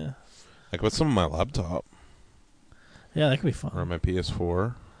 Yeah. I could put some on my laptop Yeah, that could be fun. or on my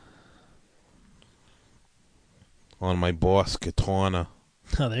PS4. On my Boss Katana.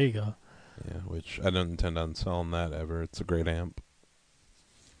 Oh, there you go. Yeah, which I don't intend on selling that ever. It's a great amp.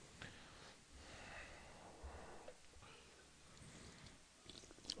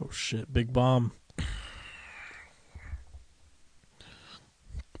 Oh shit, big bomb.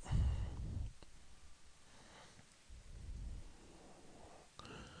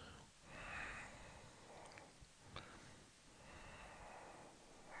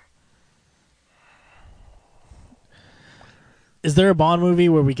 Is there a Bond movie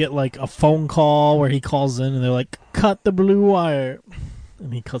where we get like a phone call where he calls in and they're like, cut the blue wire,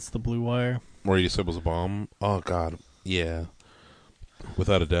 and he cuts the blue wire? Where you said was a bomb? Oh, God. Yeah.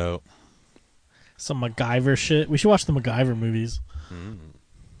 Without a doubt. Some MacGyver shit. We should watch the MacGyver movies.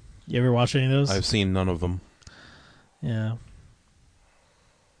 You ever watch any of those? I've seen none of them. Yeah.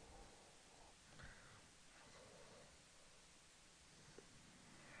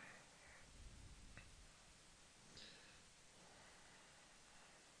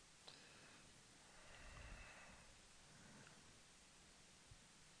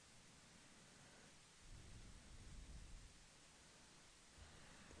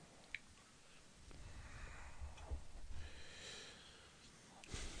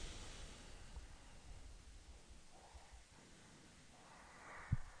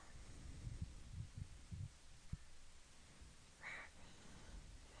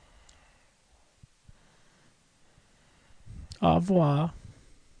 Au revoir.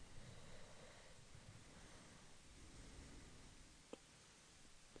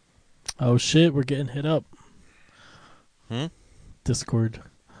 Oh shit, we're getting hit up. Discord.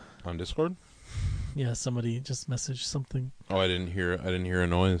 On Discord? Yeah, somebody just messaged something. Oh, I didn't hear a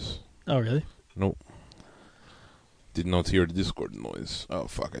noise. Oh, really? Nope. Did not hear the Discord noise. Oh,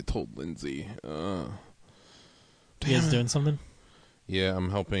 fuck, I told Lindsay. You guys doing something? Yeah, I'm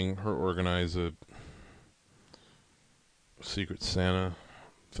helping her organize a Secret Santa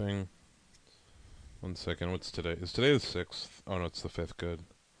thing. 1 second, what's today? Is today the 6th? Oh, no, it's the 5th, good.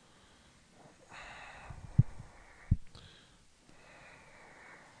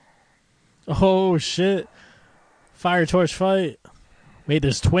 Oh shit. Fire torch fight. Wait,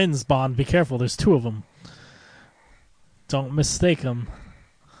 there's twins, Bond. Be careful, there's two of them. Don't mistake them.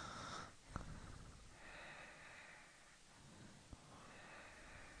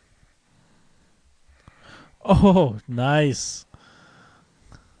 Oh, nice.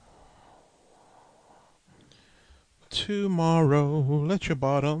 Tomorrow, let your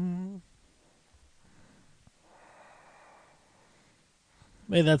bottom.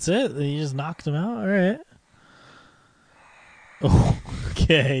 Wait, that's it? You just knocked him out? Alright. Oh,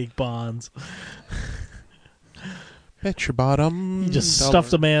 okay, Bonds. Bet your bottom. You just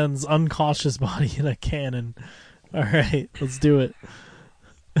stuffed a man's uncautious body in a cannon. Alright, let's do it.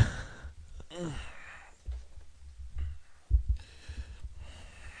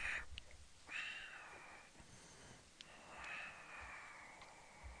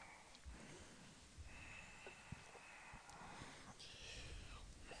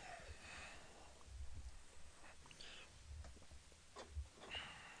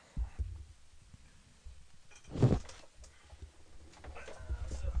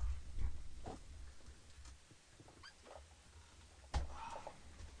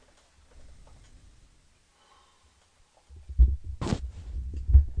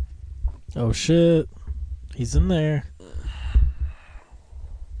 Oh shit. He's in there.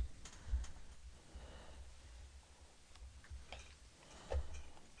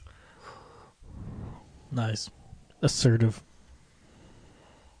 Nice. Assertive.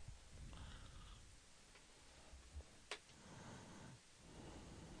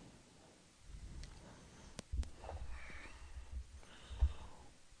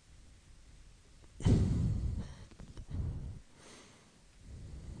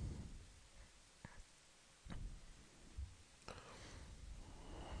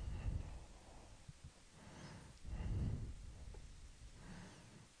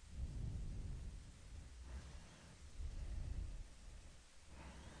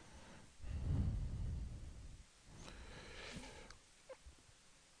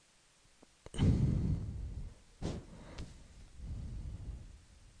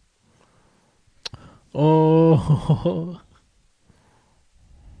 Oh.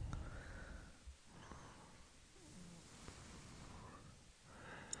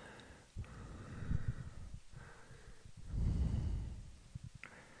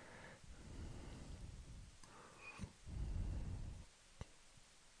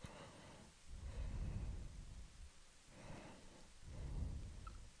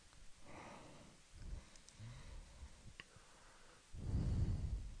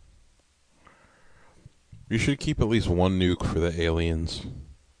 You should keep at least one nuke for the aliens,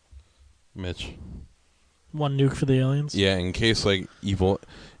 Mitch. One nuke for the aliens? Yeah, in case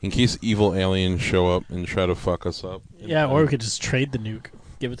evil aliens show up and try to fuck us up. Yeah, or we could just trade the nuke.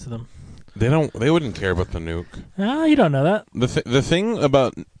 Give it to them. They wouldn't care about the nuke. Ah, you don't know that. The thing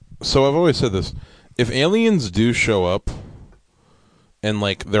about, so I've always said this, if aliens do show up and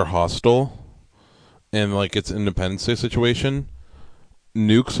like they're hostile and like it's an Independence Day situation,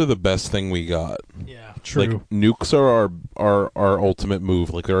 nukes are the best thing we got. Yeah, true. Like nukes are our ultimate move.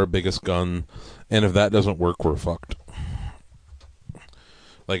 Like they're our biggest gun, and if that doesn't work, we're fucked.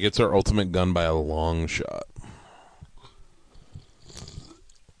 Like it's our ultimate gun by a long shot.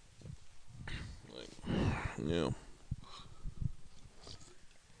 Yeah.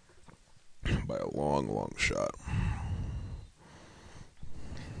 By a long, long shot.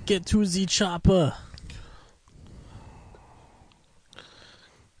 Get to the chopper.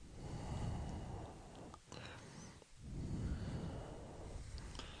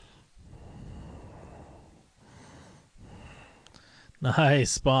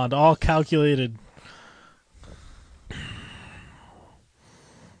 Nice, Bond. All calculated.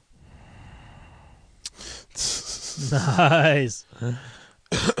 Nice.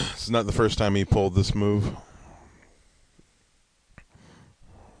 It's not the first time he pulled this move.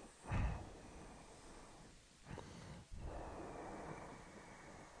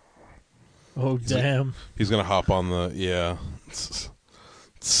 Oh, damn. He's gonna hop on the, yeah.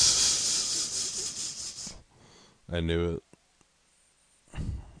 I knew it.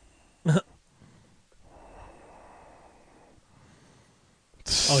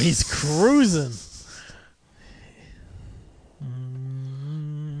 Oh, he's cruising.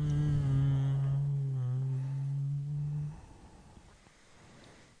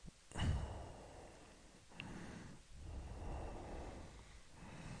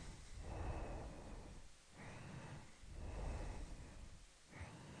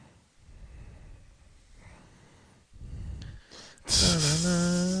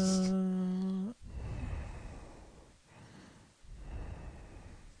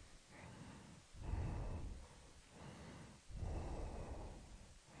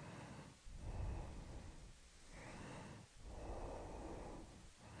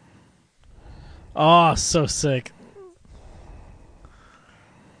 Oh, so sick.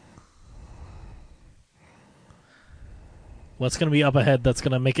 What's going to be up ahead that's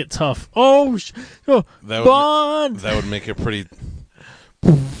going to make it tough? Oh, Bond! That would make it pretty...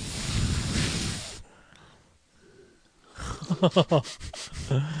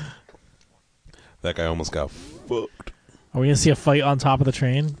 That guy almost got fucked. Are we going to see a fight on top of the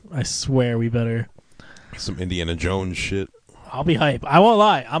train? I swear we better. Some Indiana Jones shit. I'll be hype. I won't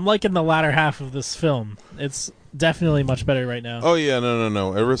lie. I'm liking the latter half of this film. It's definitely much better right now. Oh, yeah,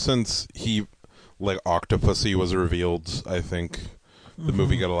 no. Ever since Octopussy was revealed, I think the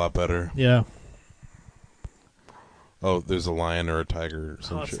movie got a lot better. Yeah. Oh, there's a lion or a tiger or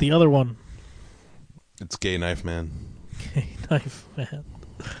some It's shit. the other one. It's Gay Knife Man. Gay Knife Man.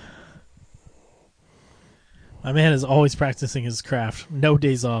 My man is always practicing his craft. No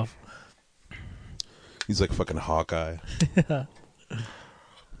days off. He's like fucking Hawkeye.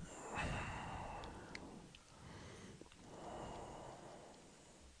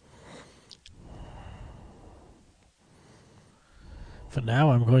 For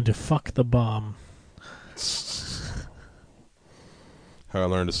now, I'm going to fuck the bomb. How I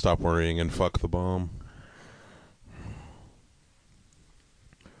learned to stop worrying and fuck the bomb.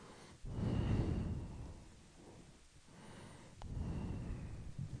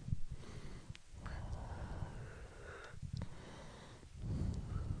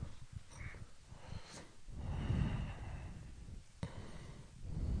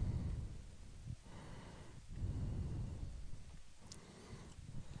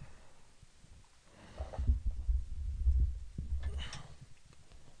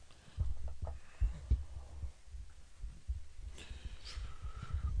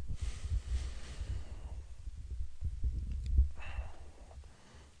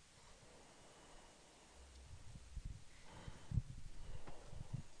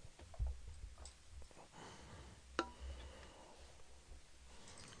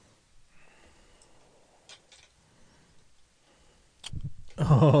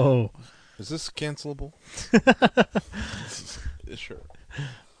 Oh. Is this cancelable? Sure.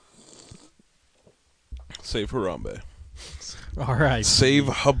 Save Harambe. All right. Save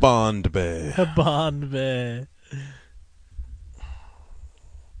Habandbe. Habandbe.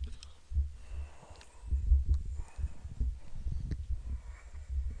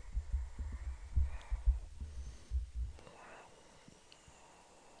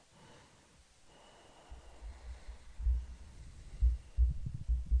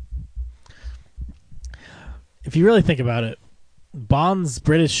 If you really think about it, Bond's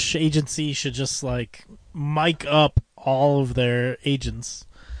British agency should just like mic up all of their agents,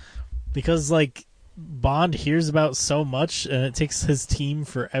 because like Bond hears about so much and it takes his team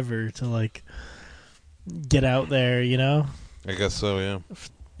forever to like get out there, you know? I guess so, yeah.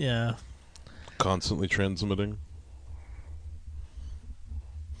 Yeah. Constantly transmitting.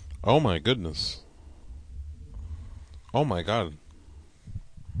 Oh my goodness. Oh my god.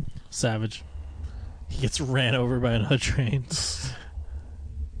 Savage. He gets ran over by another train.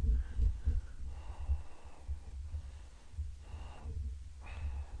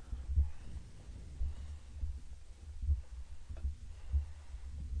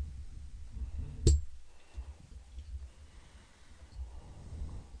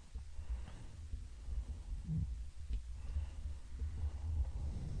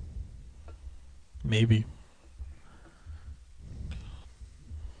 Maybe.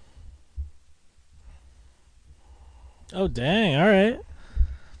 Oh, dang. All right.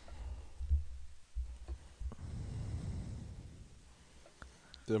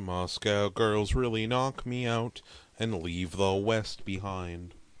 The Moscow girls really knock me out and leave the West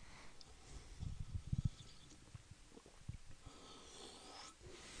behind.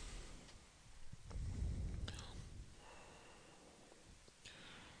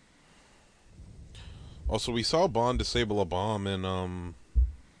 Also, we saw Bond disable a bomb in,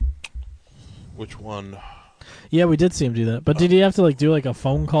 which one? Yeah, we did see him do that. But did he have to like do like a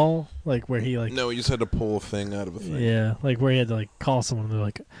phone call, like where he like? No, he just had to pull a thing out of a thing. Yeah, like where he had to like call someone. They're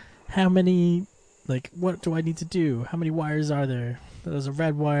like, "How many? Like, what do I need to do? How many wires are there? There's a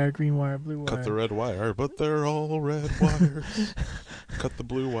red wire, green wire, blue wire." Cut the red wire, but they're all red wires. Cut the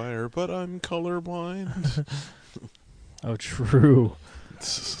blue wire, but I'm colorblind. Oh, true.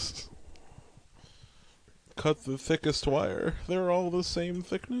 Cut the thickest wire. They're all the same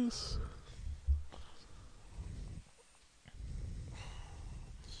thickness.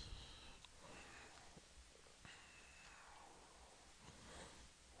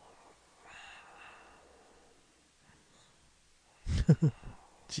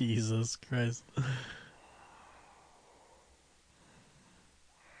 Jesus Christ.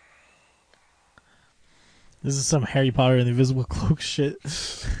 This is some Harry Potter and the Invisible Cloak shit.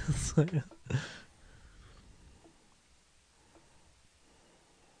 It's like,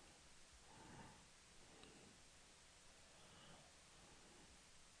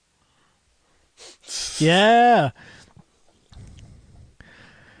 yeah.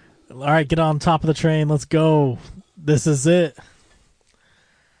 All right, get on top of the train. Let's go. This is it.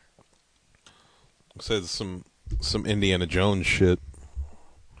 Said some Indiana Jones shit.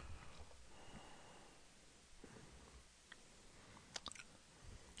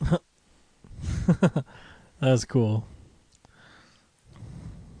 That's cool.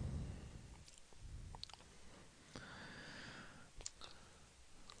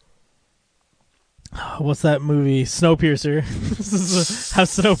 What's that movie? Snowpiercer. This is how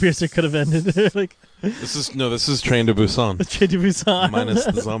Snowpiercer could have ended. Like, This is Train to Busan. Train to Busan. Minus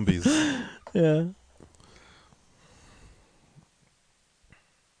the zombies. Yeah.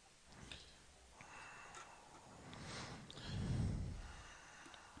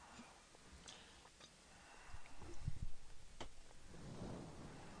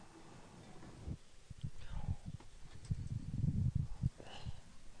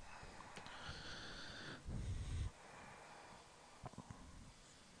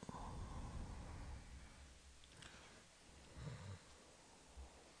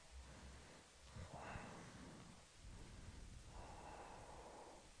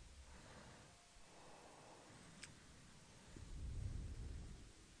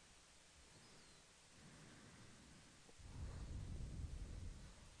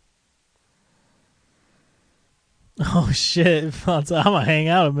 Oh shit! I'm gonna hang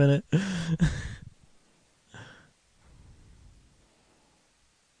out a minute.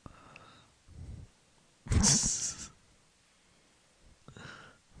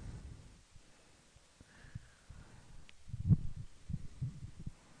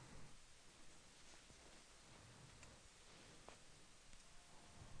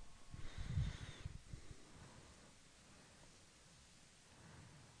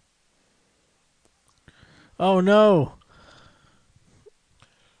 Oh no.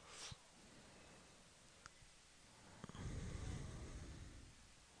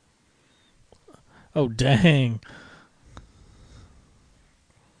 Oh dang.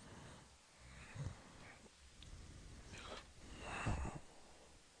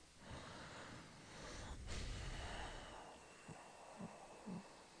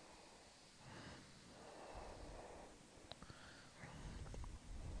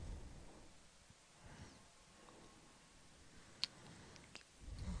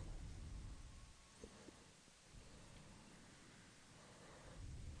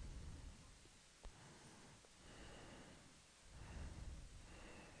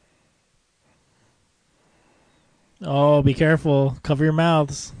 Oh, be careful. Cover your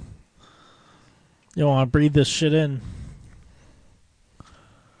mouths. You don't want to breathe this shit in.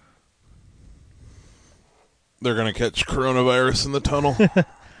 They're gonna catch coronavirus in the tunnel.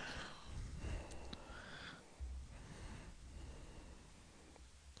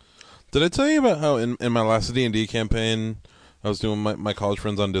 Did I tell you about how in my last D&D campaign, I was doing my college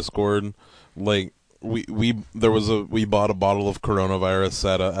friends on Discord, like we bought a bottle of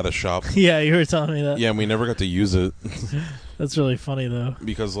coronavirus at a shop. Yeah, you were telling me that. Yeah, and we never got to use it That's really funny though.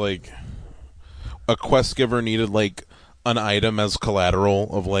 because like a quest giver needed like an item as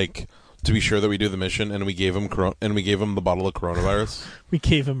collateral of like to be sure that we do the mission, and we gave him the bottle of coronavirus. We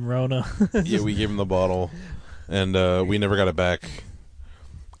gave him Rona. Yeah, we gave him the bottle, and we never got it back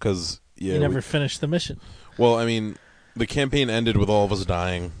because You never finished the mission. Well, I mean, the campaign ended with all of us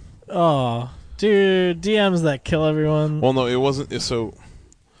dying. Oh, dude, DMs that kill everyone. Well, no, it wasn't. So,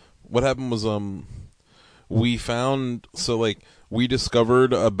 what happened was, we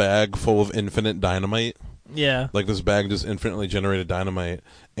discovered a bag full of infinite dynamite. Yeah. Like, this bag just infinitely generated dynamite.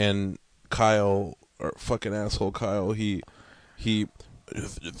 And Kyle, or fucking asshole Kyle, he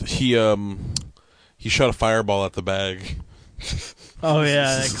shot a fireball at the bag. Oh,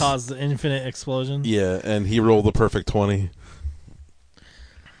 yeah, it caused the infinite explosion. Yeah, and he rolled the perfect 20.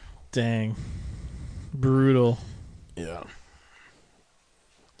 Dang. Brutal. Yeah.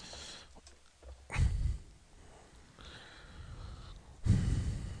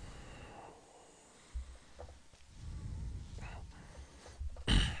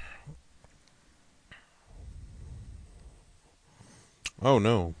 Oh,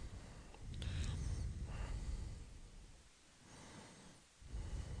 no.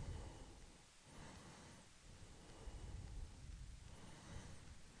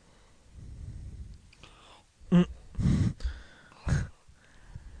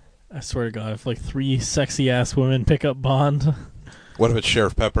 I swear to God, if like 3 sexy ass women pick up Bond, What if it's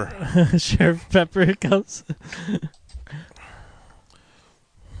Sheriff Pepper? Sheriff Pepper comes.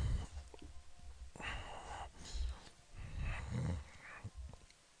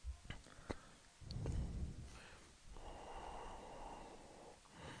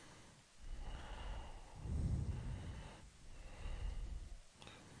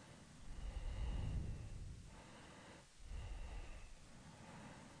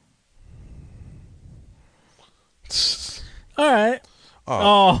 All right.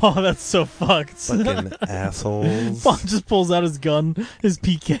 Oh, that's so fucked. Fucking assholes. Bond just pulls out his gun, his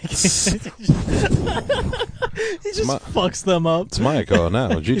PK. He just fucks them up. It's my call now.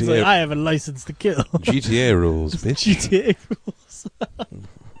 GTA. He's like, I have a license to kill. GTA rules, bitch. GTA rules.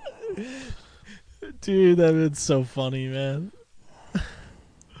 Dude, that been so funny, man.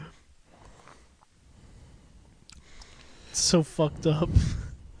 It's so fucked up.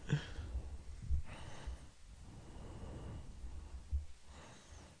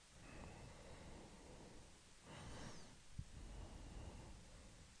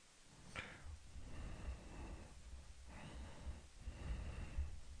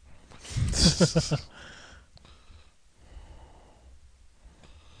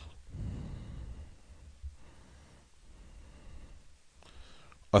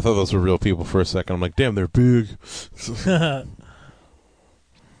 I thought those were real people for a second. I'm like, damn, they're big. Oh,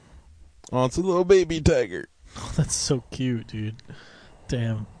 it's a little baby tiger. Oh, that's so cute, dude.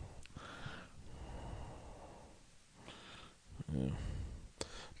 Damn. Yeah.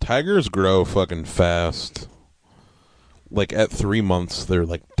 Tigers grow fucking fast. Like, at 3 months, they're,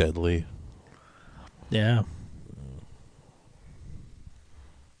 like, deadly. Yeah.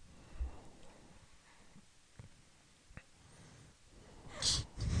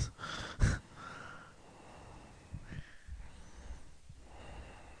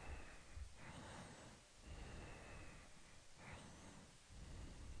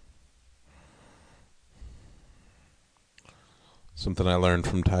 Something I learned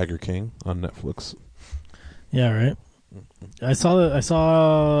from Tiger King on Netflix. Yeah, right. I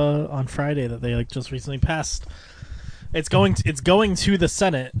saw on Friday that they like just recently passed. It's going to the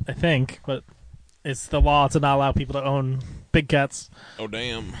Senate, I think, but it's the law to not allow people to own big cats. Oh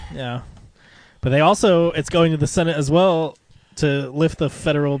damn! Yeah, but it's going to the Senate as well to lift the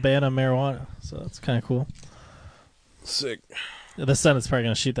federal ban on marijuana. So that's kind of cool. Sick. The Senate's probably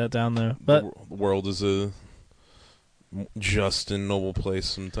going to shoot that down though. But The world is a just and noble place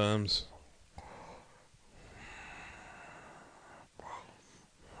sometimes.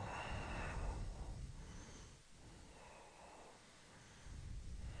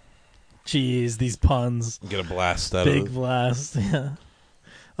 jeez, these puns. Get a blast out Big of it. blast. Yeah.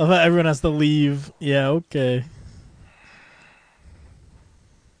 I thought everyone has to leave. Yeah, okay.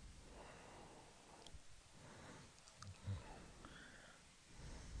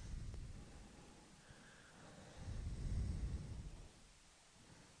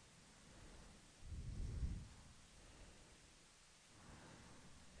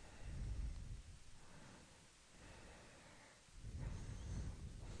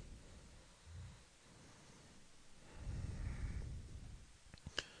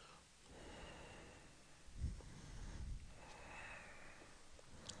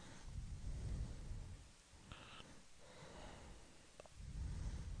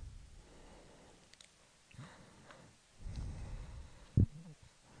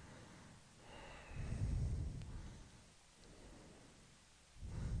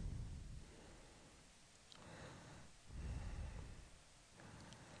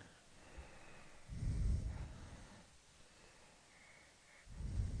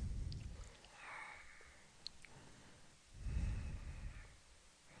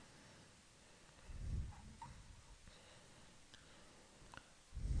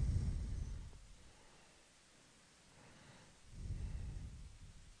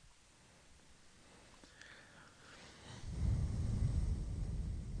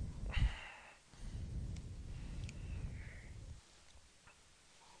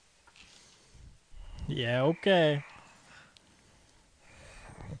 Yeah, okay.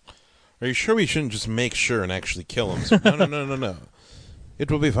 Are you sure we shouldn't just make sure and actually kill him? So, no. It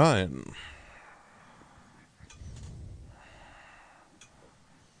will be fine.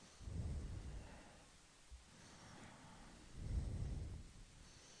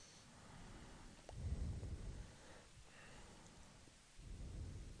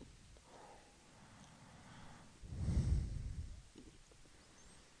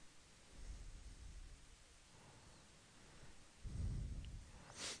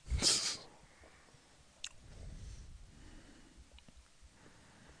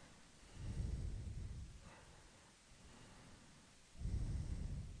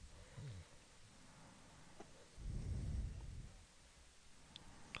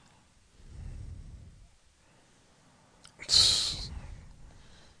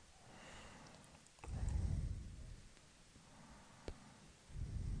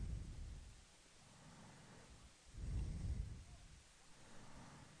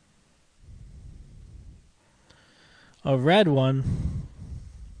 A red one.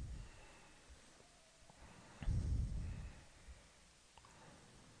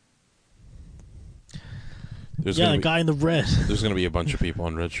 There's Yeah, gonna the be, guy in the red. there's gonna be a bunch of people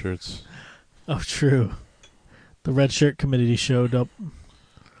in red shirts. Oh, true. The red shirt committee showed up.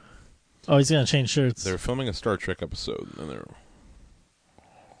 Oh, he's gonna change shirts. They're filming a Star Trek episode, and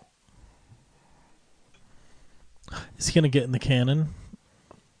Is he gonna get in the cannon?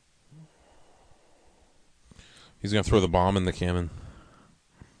 he's gonna throw the bomb in the cannon.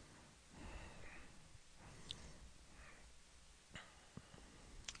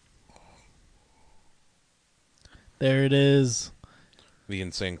 There it is. The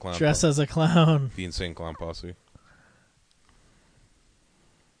insane clown. Dress as a clown. The insane clown posse.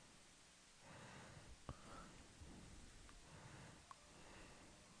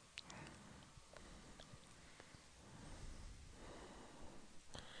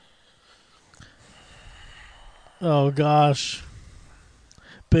 Oh gosh.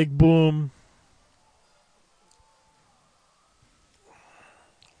 Big boom.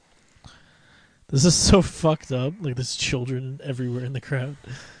 This is so fucked up. Like, there's children everywhere in the crowd.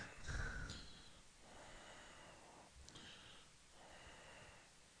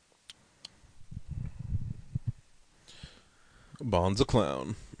 Bond's a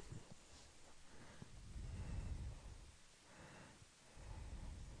clown.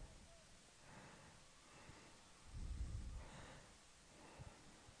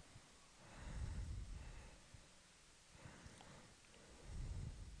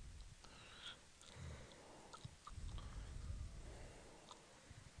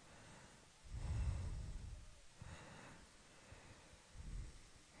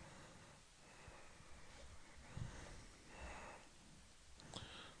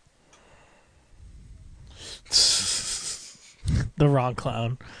 The wrong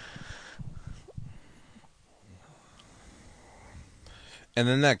clown. And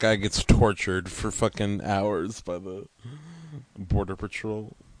then that guy gets tortured for fucking hours by the Border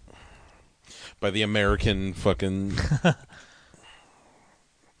Patrol. By the American fucking...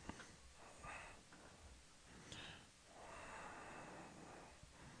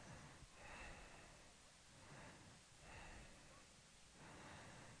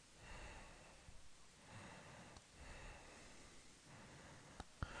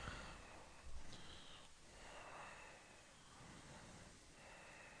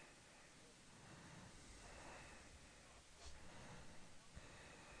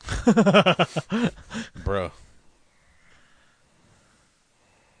 Bruh.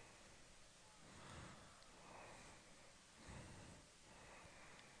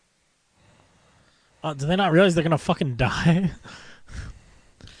 Do they not realize they're gonna fucking die?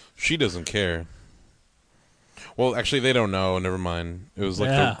 She doesn't care. Well, actually, they don't know. Never mind. It was like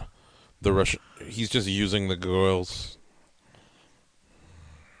Yeah. the Russian... He's just using the girls.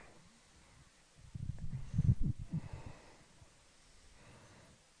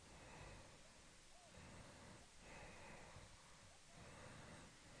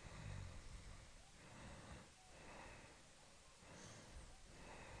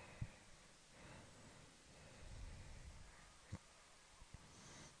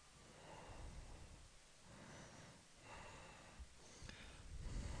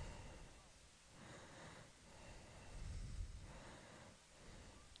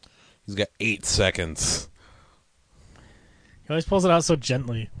 He's got 8 seconds. He always pulls it out so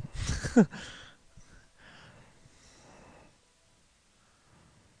gently.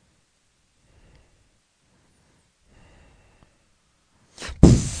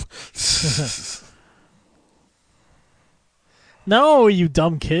 No, you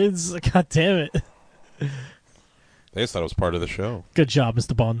dumb kids. God damn it. They just thought it was part of the show. Good job,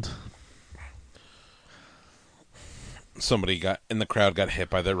 Mr. Bond. Somebody got in the crowd got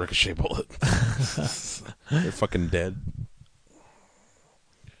hit by that ricochet bullet. They're fucking dead.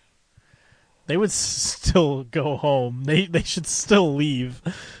 They would still go home. They should still leave.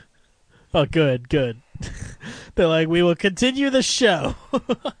 Oh, good. They're like, we will continue the show.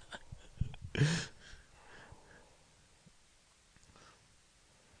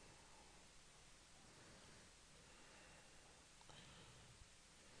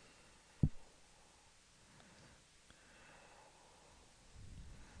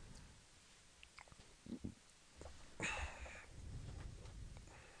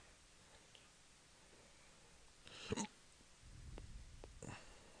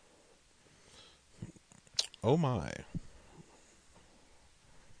 Oh my.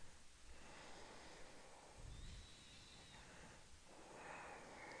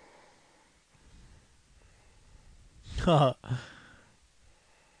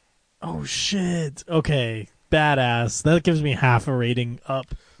 Oh, shit. Okay. Badass. That gives me half a rating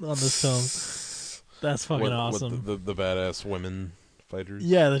up on this film. That's fucking awesome. What the badass women fighters?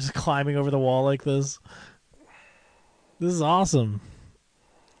 Yeah, they're just climbing over the wall like this. This is awesome.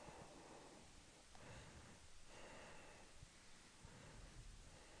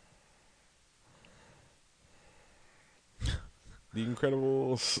 The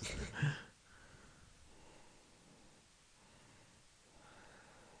Incredibles.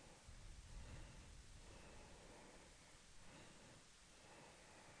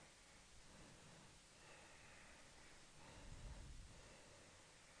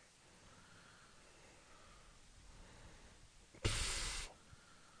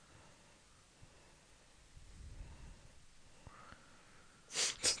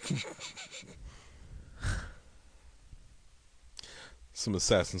 Some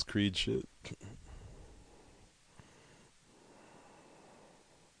Assassin's Creed shit.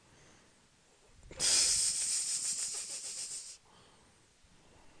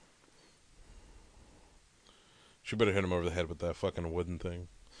 She better hit him over the head with that fucking wooden thing.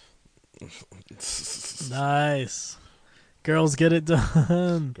 Nice. Girls get it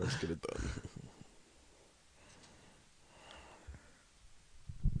done. Girls get it done.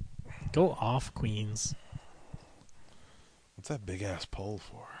 Go off, queens. What's that big ass pole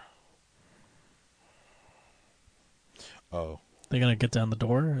for? Oh. They're gonna get down the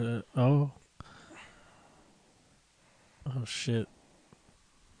door? Oh, shit.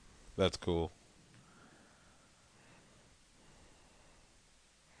 That's cool.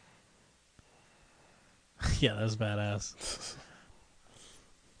 Yeah, that's badass.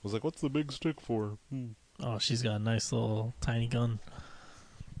 I was like, what's the big stick for? Oh, she's got a nice little tiny gun.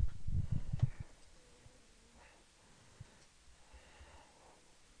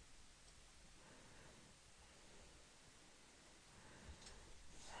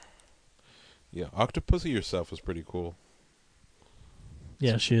 Yeah, Octopussy herself was pretty cool.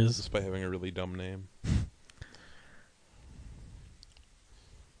 Yeah, she is. Despite having a really dumb name.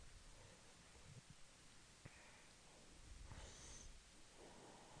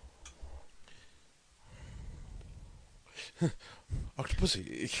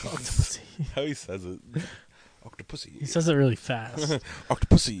 Octopussy. Octopussy. How he says it. Octopussy. He says it really fast.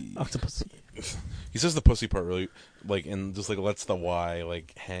 Octopussy. Octopussy. He says the pussy part really, like, and just, like, lets the Y,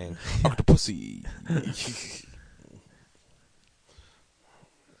 like, hang. Octopussy.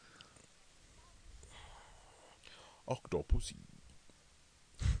 Octopussy.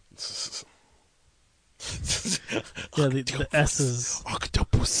 Yeah, the S's.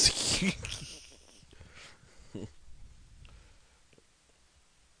 Octopussy.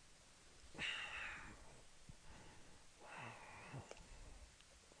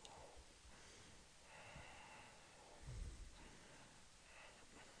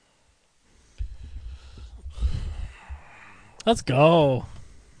 Let's go.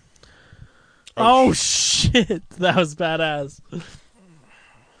 Oh, shit. That was badass.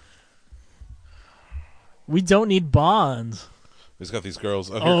 We don't need Bond. He's got these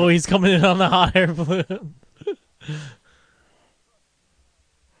girls. Oh, he's coming in on the hot air balloon.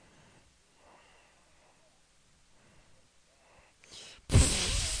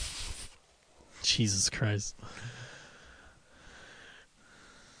 Jesus Christ.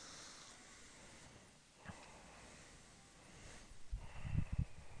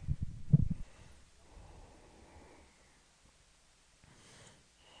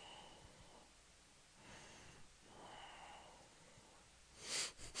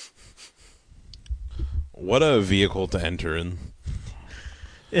 What a vehicle to enter in.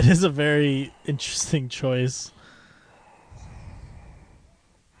 It is a very interesting choice.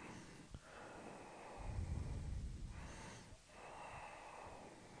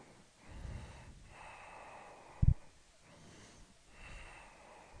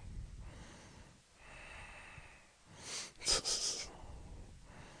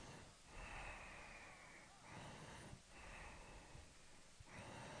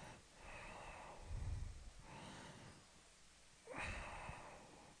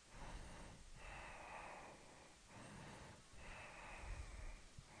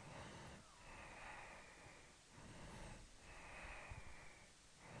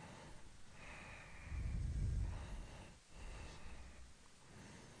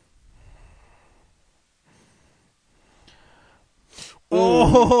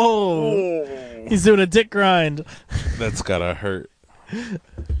 Oh, he's doing a dick grind. That's gotta hurt.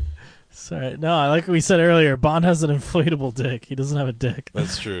 Sorry, no, I like what we said earlier. Bond has an inflatable dick. He doesn't have a dick.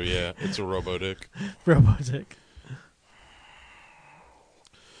 That's true, yeah. It's a robo-dick. Robo dick.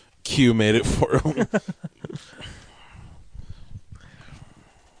 Q made it for him.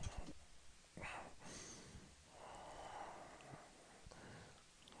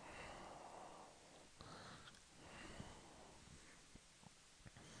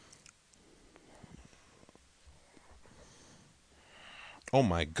 Oh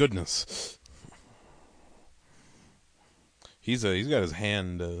my goodness. He's got his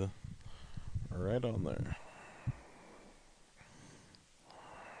hand right on there.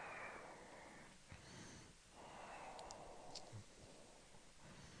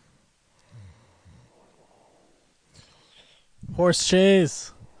 Horse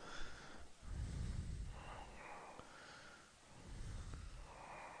chase.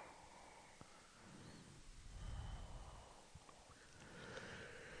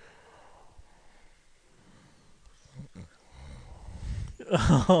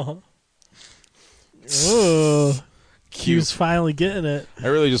 Oh. Ooh. Q's finally getting it. I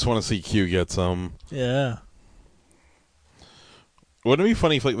really just want to see Q get some. Yeah. Wouldn't it be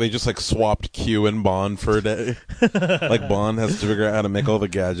funny if they just swapped Q and Bond for a day? Bond has to figure out how to make all the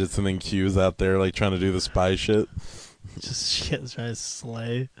gadgets, and then Q's out there trying to do the spy shit. Just shit, trying to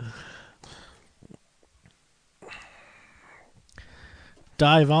slay.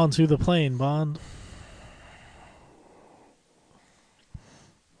 Dive onto the plane, Bond.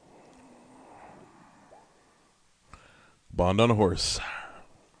 Bond on a horse.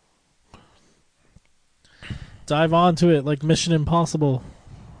 Dive onto it like Mission Impossible.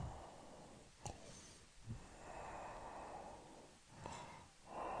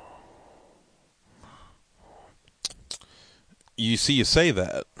 You say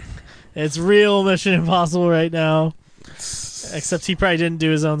that. It's real Mission Impossible right now. Except he probably didn't do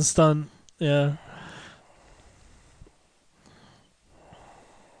his own stunt. Yeah.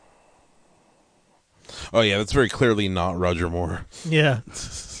 Oh yeah, that's very clearly not Roger Moore. Yeah.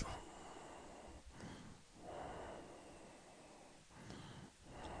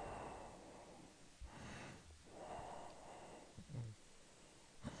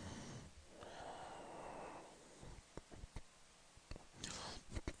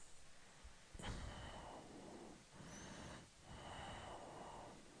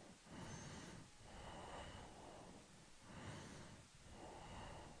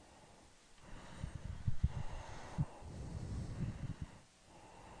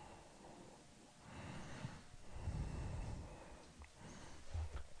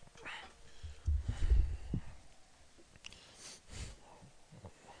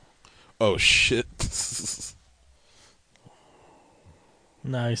 Oh shit.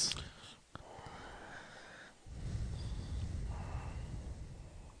 Nice.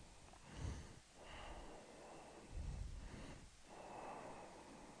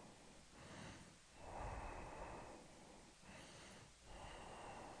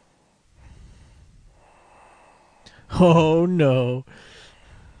 Oh no.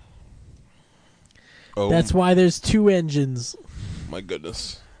 Oh, That's why there's 2 engines. my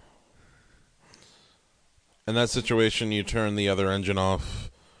goodness. In that situation, you turn the other engine off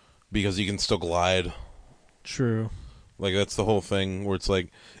because you can still glide. True. Like, that's the whole thing where it's like,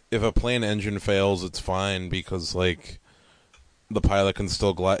 if a plane engine fails, it's fine because, like, the pilot can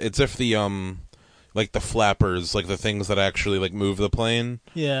still glide. It's if the, like, the flappers, like, the things that actually, like, move the plane,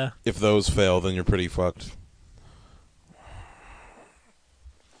 Yeah. if those fail, then you're pretty fucked.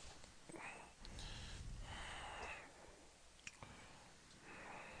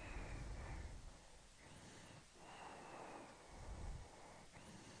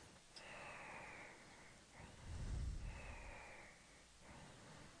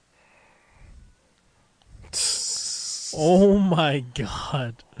 Oh my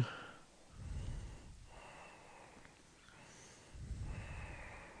god.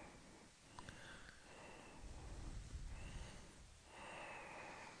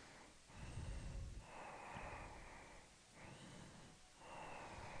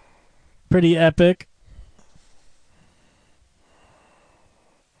 Pretty epic.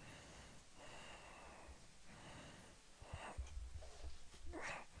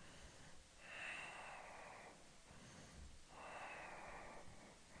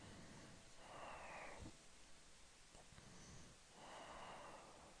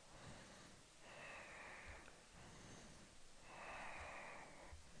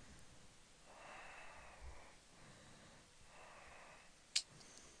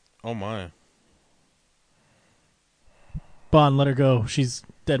 Oh, my. Bond, let her go. She's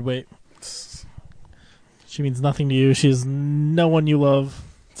dead weight. She means nothing to you. She is no one you love.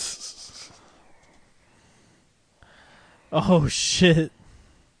 Oh, shit.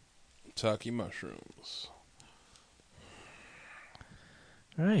 Taki mushrooms.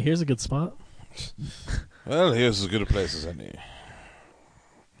 All right, here's a good spot. Well, here's as good a place as any.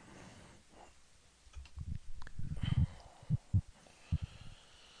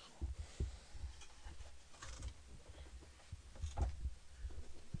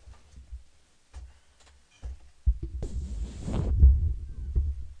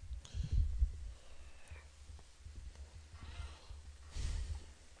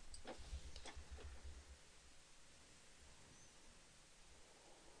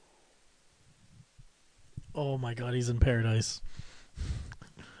 Oh my god, he's in paradise.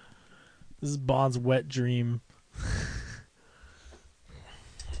 This is Bond's wet dream.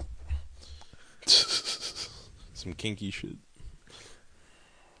 Some kinky shit.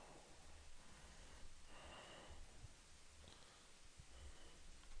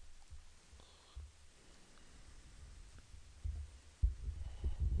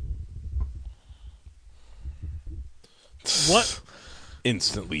 What?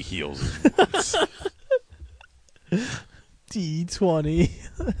 Instantly heals. D20.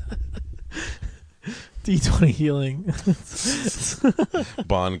 D20 healing.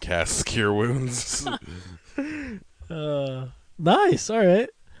 Bond casts cure wounds. Nice. All right.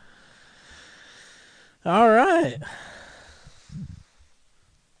 All right.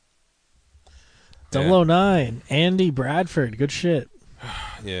 009. Andy Bradford. Good shit.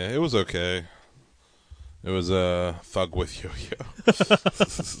 Yeah, it was okay. It was a thug with yo-yo.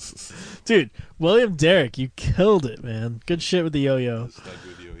 Dude, William Derrick, you killed it, man. Good shit with the yo-yo. Thug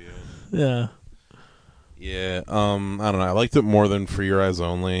with yo-yo. Yeah. Yeah, I don't know. I liked it more than For Your Eyes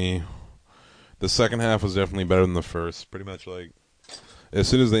Only. The second half was definitely better than the first. Pretty much like, as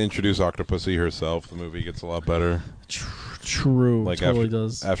soon as they introduce Octopussy herself, the movie gets a lot better. True. Like totally after,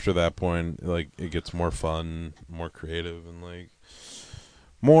 does. After that point, like, it gets more fun, more creative, and like,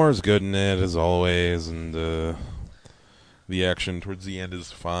 more is good in it as always, and the action towards the end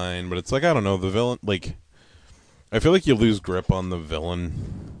is fine. But it's like, I don't know, the villain, like, I feel like you lose grip on the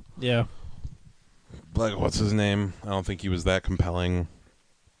villain. Yeah. Like, what's his name? I don't think he was that compelling.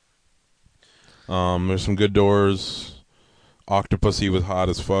 There's some good doors. Octopussy was hot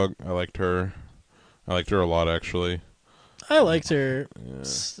as fuck. I liked her. I liked her a lot, actually. I liked her. Yeah.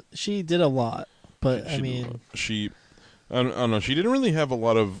 She did a lot, but She I did a mean, lot. I don't know. She didn't really have a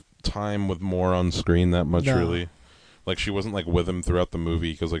lot of time with Moore on screen that much, No. really. Like, she wasn't like with him throughout the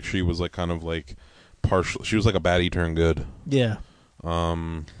movie because like she was like kind of like partial. She was like a baddie turned good. yeah.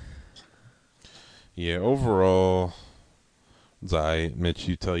 Yeah. Overall, Zai, Mitch,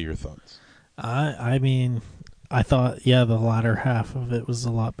 you tell your thoughts. I mean, I thought, the latter half of it was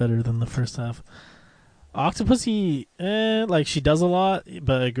a lot better than the first half. Octopussy, like, she does a lot,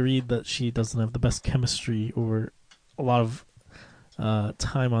 but I agreed that she doesn't have the best chemistry or a lot of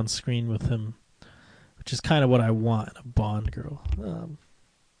time on screen with him, which is kind of what I want in a Bond girl.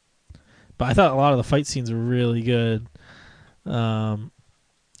 But I thought a lot of the fight scenes were really good.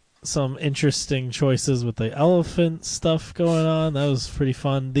 Some interesting choices with the elephant stuff going on. That was pretty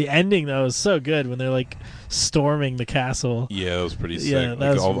fun. The ending, though, was so good when they're, like, storming the castle. Yeah, it was pretty sick. Yeah,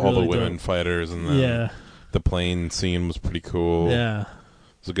 that was all the really women dope. fighters, and then the plane scene was pretty cool. Yeah. It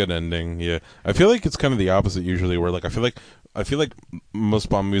was a good ending. Yeah, I feel like it's kind of the opposite usually, where like I feel like most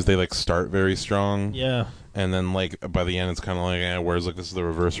Bond movies, they like start very strong. Yeah. And then like by the end it's kind of like, whereas like this is the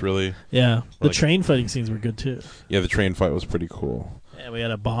reverse really. Yeah. The Like, train fighting scenes were good too. Yeah, the train fight was pretty cool. Yeah, we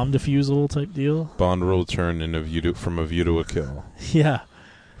had a bomb defusal type deal. Bond will turn in from a view to a kill. Yeah.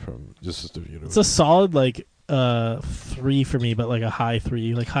 From just a view to It's a solid like 3 for me, but like a high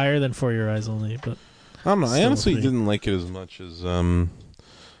 3, like higher than For Your Eyes Only, but I don't know. I still honestly 3. didn't like it as much as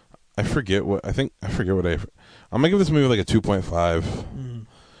I forget what I'm gonna give this movie like a 2.5.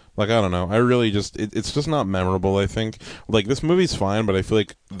 Like, I don't know. I really just it's just not memorable, I think. Like, this movie's fine, but I feel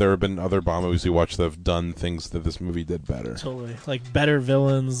like there have been other Bond movies we watched that have done things that this movie did better. Totally. Like better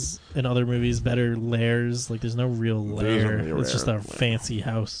villains in other movies, better lairs. Like there's no real lair. It's just a fancy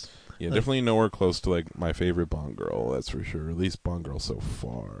house. Yeah, like, definitely nowhere close to like my favorite Bond girl, that's for sure. At least Bond girl so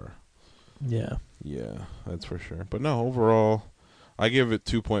far. Yeah. Yeah, that's for sure. But no, overall, I give it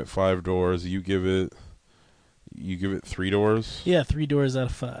 2.5 doors. You give it 3 doors? Yeah, 3 doors out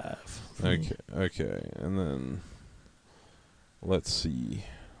of 5. Okay. And then let's see.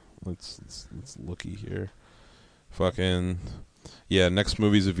 Let's looky here. Fucking yeah, next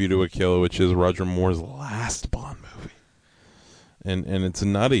movie's A View to a Kill, which is Roger Moore's last Bond movie. And it's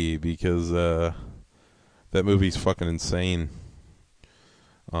nutty because that movie's fucking insane.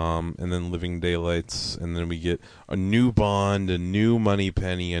 And then Living Daylights, and then we get a new Bond, a new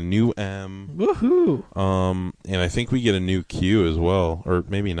Moneypenny, a new M. Woohoo! And I think we get a new Q as well, or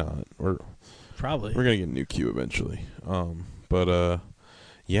maybe not. Probably. We're gonna get a new Q eventually. But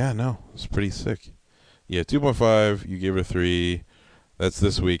yeah, no, it's pretty sick. Yeah, 2.5. You gave it a 3. That's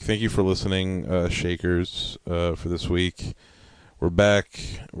this week. Thank you for listening, Shakers. For this week, we're back.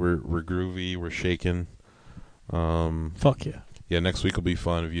 We're groovy. We're shaking. Fuck yeah. Yeah, next week will be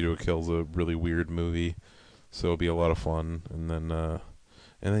fun. View to a Kill's a really weird movie, so it'll be a lot of fun. And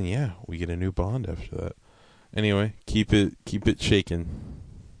then yeah, we get a new Bond after that. Anyway, keep it shaking.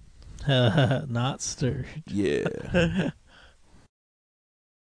 Not stirred. Yeah.